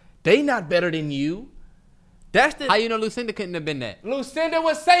like, they not better than you. How you know Lucinda couldn't have been that? Lucinda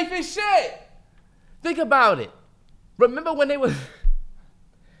was safe as shit. Think about it. Remember when they was...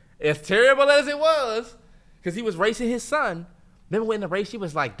 As terrible as it was, because he was racing his son. Remember when in the race she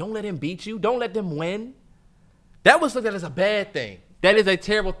was like, don't let him beat you. Don't let them win. That was looked at as a bad thing. That is a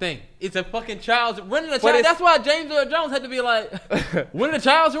terrible thing. It's a fucking winning a child. That's why James Earl Jones had to be like, winning a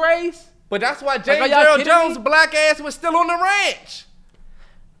child's race? But that's why James Earl Jones' black ass was still on the ranch.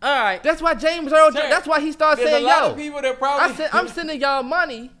 All right. That's why James Earl Jones, that's why he started saying, a lot of people that probably... I'm sending y'all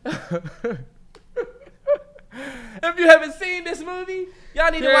money. If you haven't seen this movie,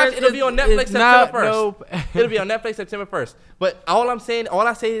 y'all need to watch it. It'll be on Netflix September 1st. Nope. It'll be on Netflix September 1st. But all I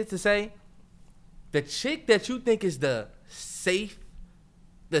say is to say, the chick that you think is the safe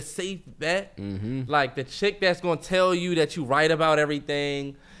bet, like the chick that's going to tell you that you right about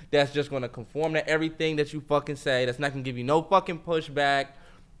everything, that's just going to conform to everything that you fucking say, that's not going to give you no fucking pushback,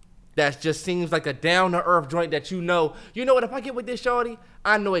 that just seems like a down-to-earth joint that you know what, if I get with this shorty,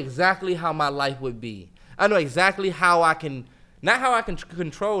 I know exactly how my life would be. I know exactly how I can, not how I can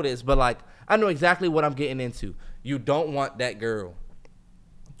control this, but like, I know exactly what I'm getting into. You don't want that girl.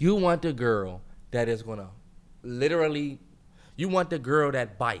 You want the girl that is gonna literally. You want the girl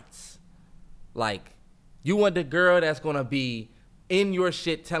that bites. Like, you want the girl that's gonna be in your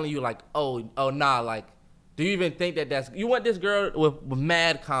shit, telling you like, oh nah, like, do you even think that's? You want this girl with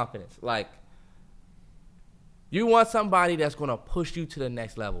mad confidence, like. You want somebody that's gonna push you to the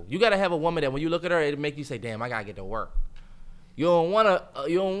next level. You gotta have a woman that when you look at her, it'll make you say, "Damn, I gotta get to work." You don't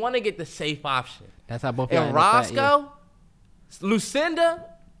wanna get the safe option. That's how both. And Roscoe, Lucinda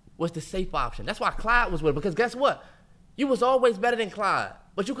was the safe option. That's why Clyde was with her, because guess what? You was always better than Clyde,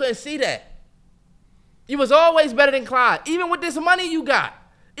 but you couldn't see that. You was always better than Clyde, even with this money you got.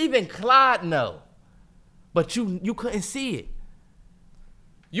 Even Clyde know, but you couldn't see it.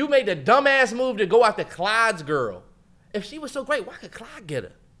 You made the dumbass move to go after Clyde's girl. If she was so great, why could Clyde get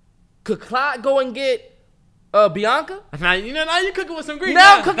her? Could Clyde go and get Bianca? Now you cooking with some grease.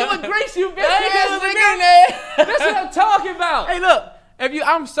 Now I'm cooking with grease, you bitch ass nigga. That's what I'm talking about. Hey, look.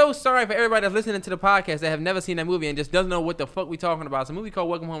 I'm so sorry for everybody that's listening to the podcast that have never seen that movie and just doesn't know what the fuck we talking about. It's a movie called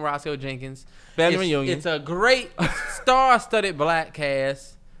Welcome Home, Roscoe Jenkins. Family Reunion. It's a great star-studded black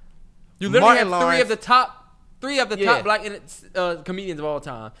cast. You literally Martin have Lawrence. three of the top black comedians of all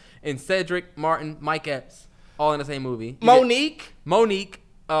time. And Cedric, Martin, Mike Epps, all in the same movie. Monique,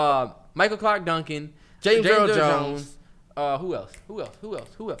 Michael Clark Duncan, James Earl Jones. Who else?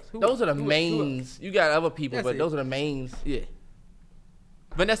 Those are the mains. You got other people, That's but it. those are the mains. Yeah.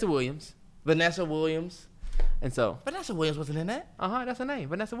 Vanessa Williams. And so Vanessa Williams wasn't in that. That's her name.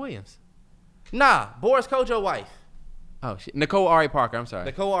 Vanessa Williams. Nah, Boris Kojo's wife. Oh shit. Nicole Ari Parker. I'm sorry.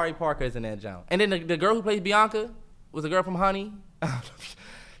 Nicole Ari Parker is in that joint. And then the girl who plays Bianca was a girl from Honey.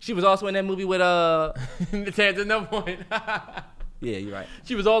 She was also in that movie with There's no point. Yeah, you're right.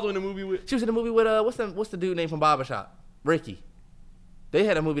 She was also in the movie with. She was in the movie with what's the dude name from Barbershop? Ricky. They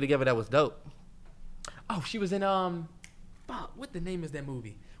had a movie together that was dope. Oh, she was in what the name is that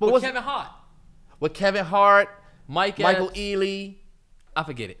movie? But With Kevin Hart. With Kevin Hart, Michael Epps. Ealy. I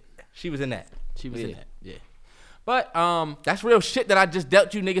forget it. She was in that. She was in that. Yeah. But that's real shit that I just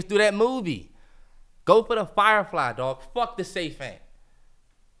dealt you niggas through that movie. Go for the Firefly, dog. Fuck the safe ain't.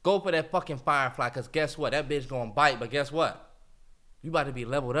 Go for that fucking Firefly, cause guess what? That bitch gonna bite, but guess what? You about to be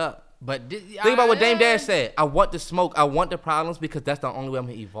leveled up. But think about what Dame Dash said. I want the smoke. I want the problems because that's the only way I'm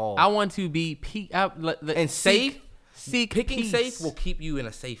gonna evolve. I want to be and safe. Picking peace. safe will keep you in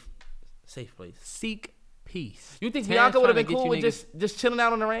a safe place. Seek peace. You think Bianca would have been cool with just chilling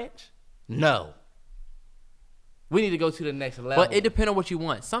out on the ranch? No. We need to go to the next level. But it depends on what you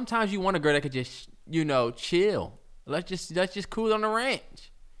want. Sometimes you want a girl that could just, chill. Let's just cruise on the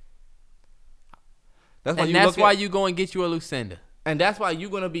ranch. That's why you go and get you a Lucinda. And that's why you're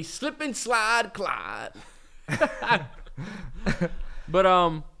gonna be slip and slide Clyde.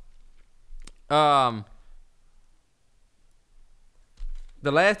 But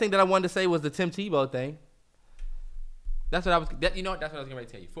the last thing that I wanted to say was the Tim Tebow thing. That's what I was. That's what I was going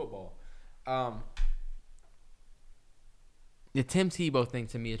to tell you. Football. The Tim Tebow thing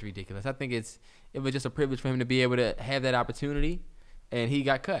to me is ridiculous. I think it was just a privilege for him to be able to have that opportunity, and he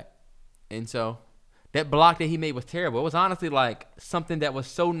got cut. And so that block that he made was terrible. It was honestly like something that was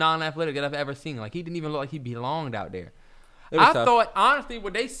so non-athletic that I've ever seen. Like, he didn't even look like he belonged out there. I thought, honestly,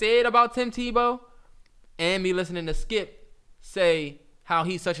 what they said about Tim Tebow and me listening to Skip say how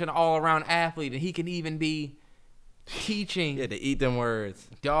he's such an all-around athlete and he can even be teaching. Yeah, to eat them words.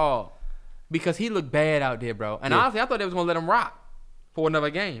 Dog. Because he looked bad out there, bro. And honestly, I thought they was going to let him rock for another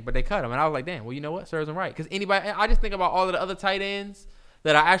game, but they cut him. And I was like, damn, well, you know what? Serves him right. Because I just think about all of the other tight ends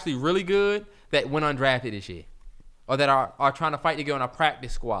that are actually really good that went undrafted this year. Or that are trying to fight to get on a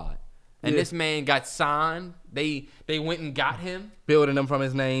practice squad. And this man got signed. They went and got him. Building him from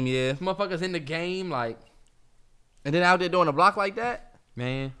his name, yeah. This motherfucker's in the game, like. And then out there doing a block like that?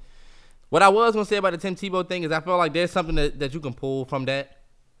 Man. What I was going to say about the Tim Tebow thing is I feel like there's something that you can pull from that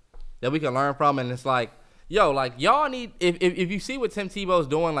we can learn from. And it's like, yo, like, y'all need, if you see what Tim Tebow's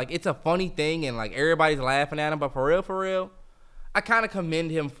doing, like, it's a funny thing and, like, everybody's laughing at him. But for real, I kind of commend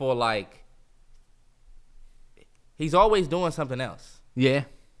him for, like, he's always doing something else. Yeah.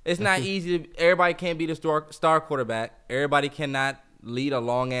 It's not easy. Everybody can't be the star quarterback. Everybody cannot lead a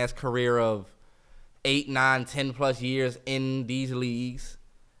long-ass career of 8, 9, 10-plus years in these leagues.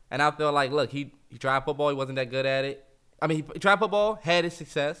 And I feel like, look, he tried football. He wasn't that good at it. I mean, he tried football, had his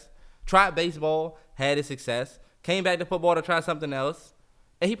success. Tried baseball, had his success. Came back to football to try something else.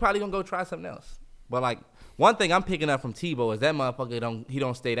 And he probably going to go try something else. But, like, one thing I'm picking up from Tebow is that motherfucker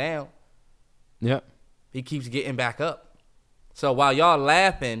don't stay down. Yep. He keeps getting back up. So while y'all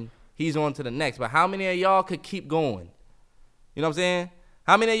laughing, he's on to the next. But how many of y'all could keep going? You know what I'm saying?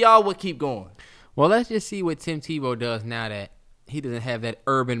 How many of y'all would keep going? Well, let's just see what Tim Tebow does now that have that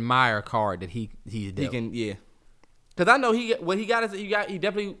Urban Meyer card that he's dealt. He can, yeah. Because I know he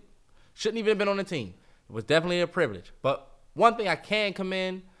definitely shouldn't even have been on the team. It was definitely a privilege. But one thing I can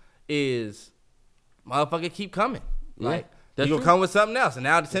commend is motherfucker keep coming. Yeah, like that's you gonna true. come with something else. And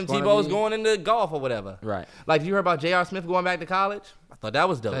now Tim Tebow's going into golf or whatever. Right. Like, you heard about J.R. Smith going back to college? I thought that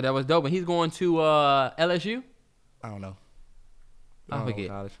was dope. That was dope. And he's going to LSU? I don't know. I forget.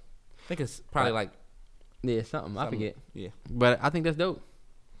 College. I think it's probably like Yeah, something. I forget. Yeah. But I think that's dope.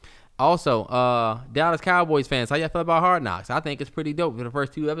 Also, Dallas Cowboys fans, how y'all feel about Hard Knocks? I think it's pretty dope. For the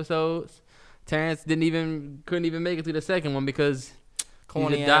first 2 episodes, Terrence couldn't even make it through the second one because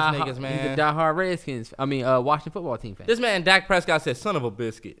Corny ass niggas, man. He's a diehard Redskins. Washington football team fan. This man Dak Prescott said, "Son of a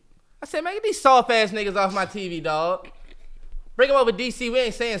biscuit." I said, "Man, get these soft ass niggas off my TV, dog. Bring them over DC. We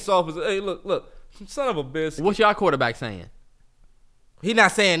ain't saying soft. Hey, look, son of a biscuit." What's y'all quarterback saying? He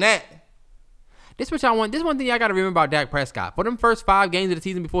not saying that. This what y'all want. This one thing y'all got to remember about Dak Prescott. For them first 5 games of the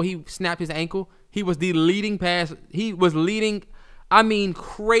season before he snapped his ankle, he was the leading pass. He was leading,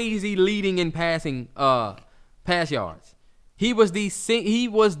 crazy leading in passing pass yards. He was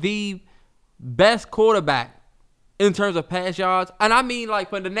the best quarterback in terms of pass yards. And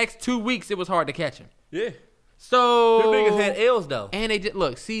for the next 2 weeks, it was hard to catch him. Yeah. So Them niggas had L's though. And they did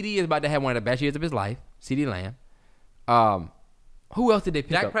look. CD is about to have one of the best years of his life. CD Lamb. Who else did they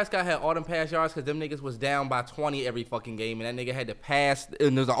pick up? Dak Prescott had all them pass yards because them niggas was down by 20 every fucking game, and that nigga had to pass,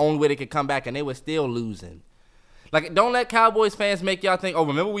 and it was the only way they could come back, and they were still losing. Like, don't let Cowboys fans make y'all think, oh,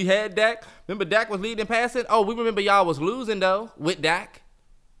 remember we had Dak? Remember Dak was leading passing? Oh, we remember y'all was losing, though, with Dak.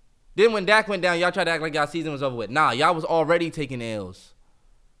 Then when Dak went down, y'all tried to act like y'all season was over with. Nah, y'all was already taking L's.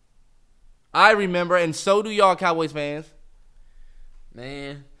 I remember, and so do y'all Cowboys fans.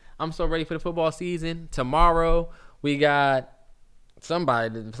 Man, I'm so ready for the football season. Tomorrow, we got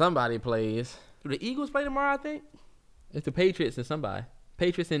somebody plays. Do the Eagles play tomorrow, I think? It's the Patriots and somebody.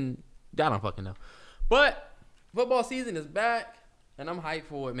 Patriots and I don't fucking know. But football season is back, and I'm hyped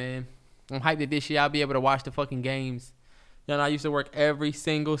for it, man. I'm hyped that this year I'll be able to watch the fucking games. You know, I used to work every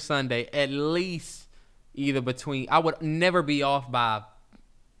single Sunday, at least either between. I would never be off by.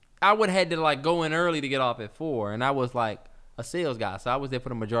 I would have had to go in early to get off at 4, and I was like a sales guy, so I was there for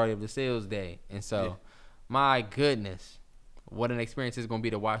the majority of the sales day, and so my goodness. What an experience it's going to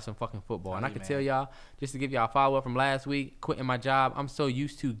be to watch some fucking football. And I can tell y'all, just to give y'all a follow-up from last week, quitting my job, I'm so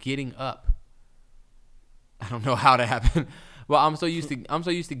used to getting up. I don't know how that happened. Well, I'm so used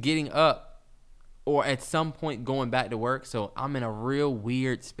to getting up or at some point going back to work. So I'm in a real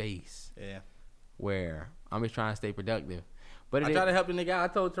weird space. Yeah. Where I'm just trying to stay productive. But I try to help the nigga. I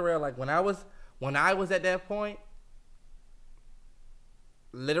told Terrell, when I was at that point,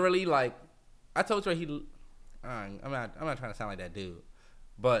 literally, I told Terrell I'm not trying to sound like that dude,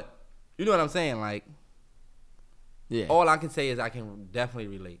 but you know what I'm saying. Yeah. All I can say is I can definitely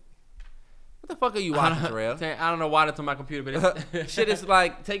relate. What the fuck are you watching, Terrell? I don't know why that's on my computer, but shit is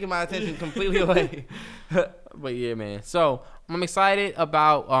taking my attention completely away. But yeah, man. So I'm excited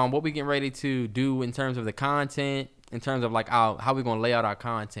about what we getting ready to do in terms of the content, in terms of how we're gonna lay out our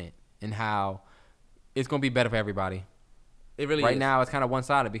content and how it's gonna be better for everybody. It really right is. now it's kind of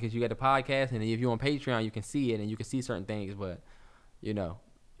one-sided because you got the podcast, and if you're on Patreon, you can see it and you can see certain things, but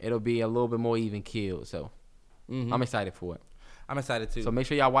it'll be a little bit more even keeled. So I'm excited for it. I'm excited too. So make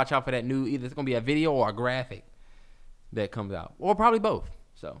sure y'all watch out for that new. Either it's gonna be a video or a graphic that comes out, or probably both.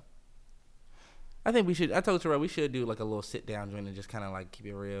 So I think we should. I told Terrell we should do a little sit down joint and just kind of keep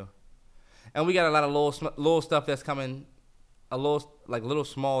it real. And we got a lot of little stuff that's coming, little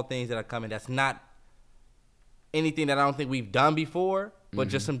small things that are coming. That's not anything that I don't think we've done before, but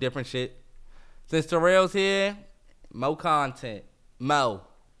just some different shit. Since Terrell's here, more content. Mo.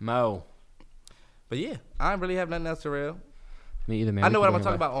 But yeah, I don't really have nothing else, Terrell. Me either, man. I know what I'm going to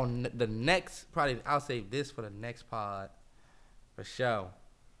talk about on the next, probably I'll save this for the next pod for sure.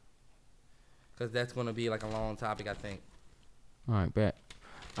 Because that's going to be a long topic, I think. All right, bet.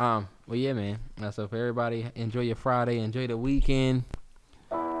 Well, yeah, man. So for everybody, enjoy your Friday. Enjoy the weekend.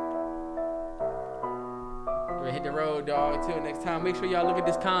 Hit the road, dog. Till next time. Make sure y'all look at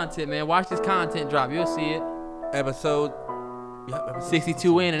this content, man. Watch this content drop. You'll see it. Episode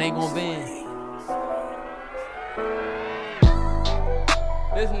 62 in and ain't gonna bend.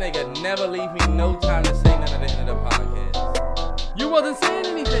 This nigga never leave me no time to say nothing at the end of the podcast. You wasn't saying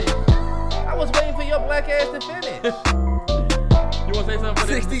anything. I was waiting for your black ass to finish. You want to say something for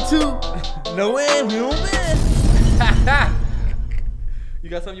this? 62. No way, we don't bend. You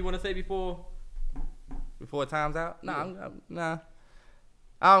got something you want to say before time's out? Nah.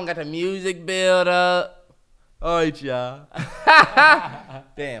 I don't got the music build up. All right, y'all.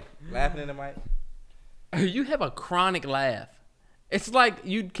 Damn, laughing in the mic. You have a chronic laugh. It's like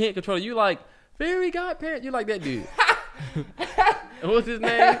you can't control it. You like fairy godparent. You like that dude. What's his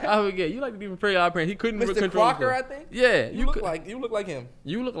name? I forget. You like the dude from Fairy Godparent. He couldn't Mr. control Crocker, himself. I think. Yeah, you look like him.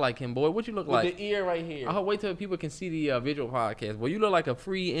 You look like him, boy. What you look With like? the ear right here. I'll wait till people can see the visual podcast. Boy, you look like a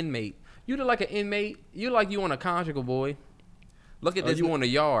free inmate. You look like an inmate. You look like you on a conjugal, boy. Look at this. You on a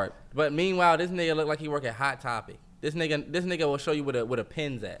yard. But meanwhile, this nigga look like he work at Hot Topic. This nigga will show you where a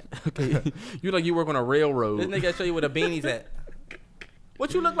pin's at. Okay. You like you work on a railroad. This nigga show you where the beanie's at.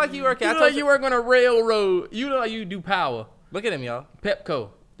 What you look like you work at? You look like you work on a railroad. You look like you do power. Look at him, y'all. Pepco.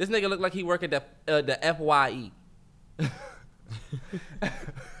 This nigga look like he work at the FYE.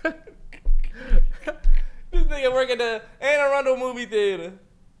 This nigga work at the Anne Arundel movie theater.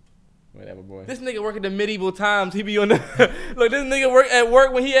 Whatever, boy. This nigga work at the Medieval Times. He be on the look. This nigga work at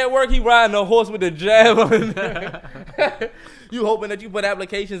work. When he at work, he riding a horse with a jab on his neck. You hoping that you put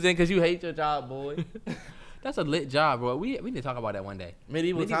applications in because you hate your job, boy. That's a lit job, bro. We need to talk about that one day.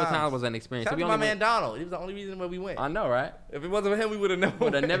 Medieval Times was an experience. Shout out to my man Donald. He was the only reason why we went. I know, right? If it wasn't for him, we would have known.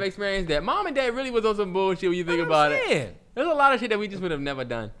 Would have never experienced that. Mom and Dad really was on some bullshit when you think about it. There's a lot of shit that we just would have never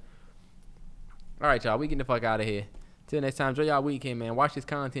done. All right, y'all. We getting the fuck out of here. Till next time, enjoy y'all weekend, man. Watch this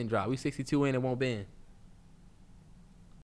content drop. We 62 in and won't bend.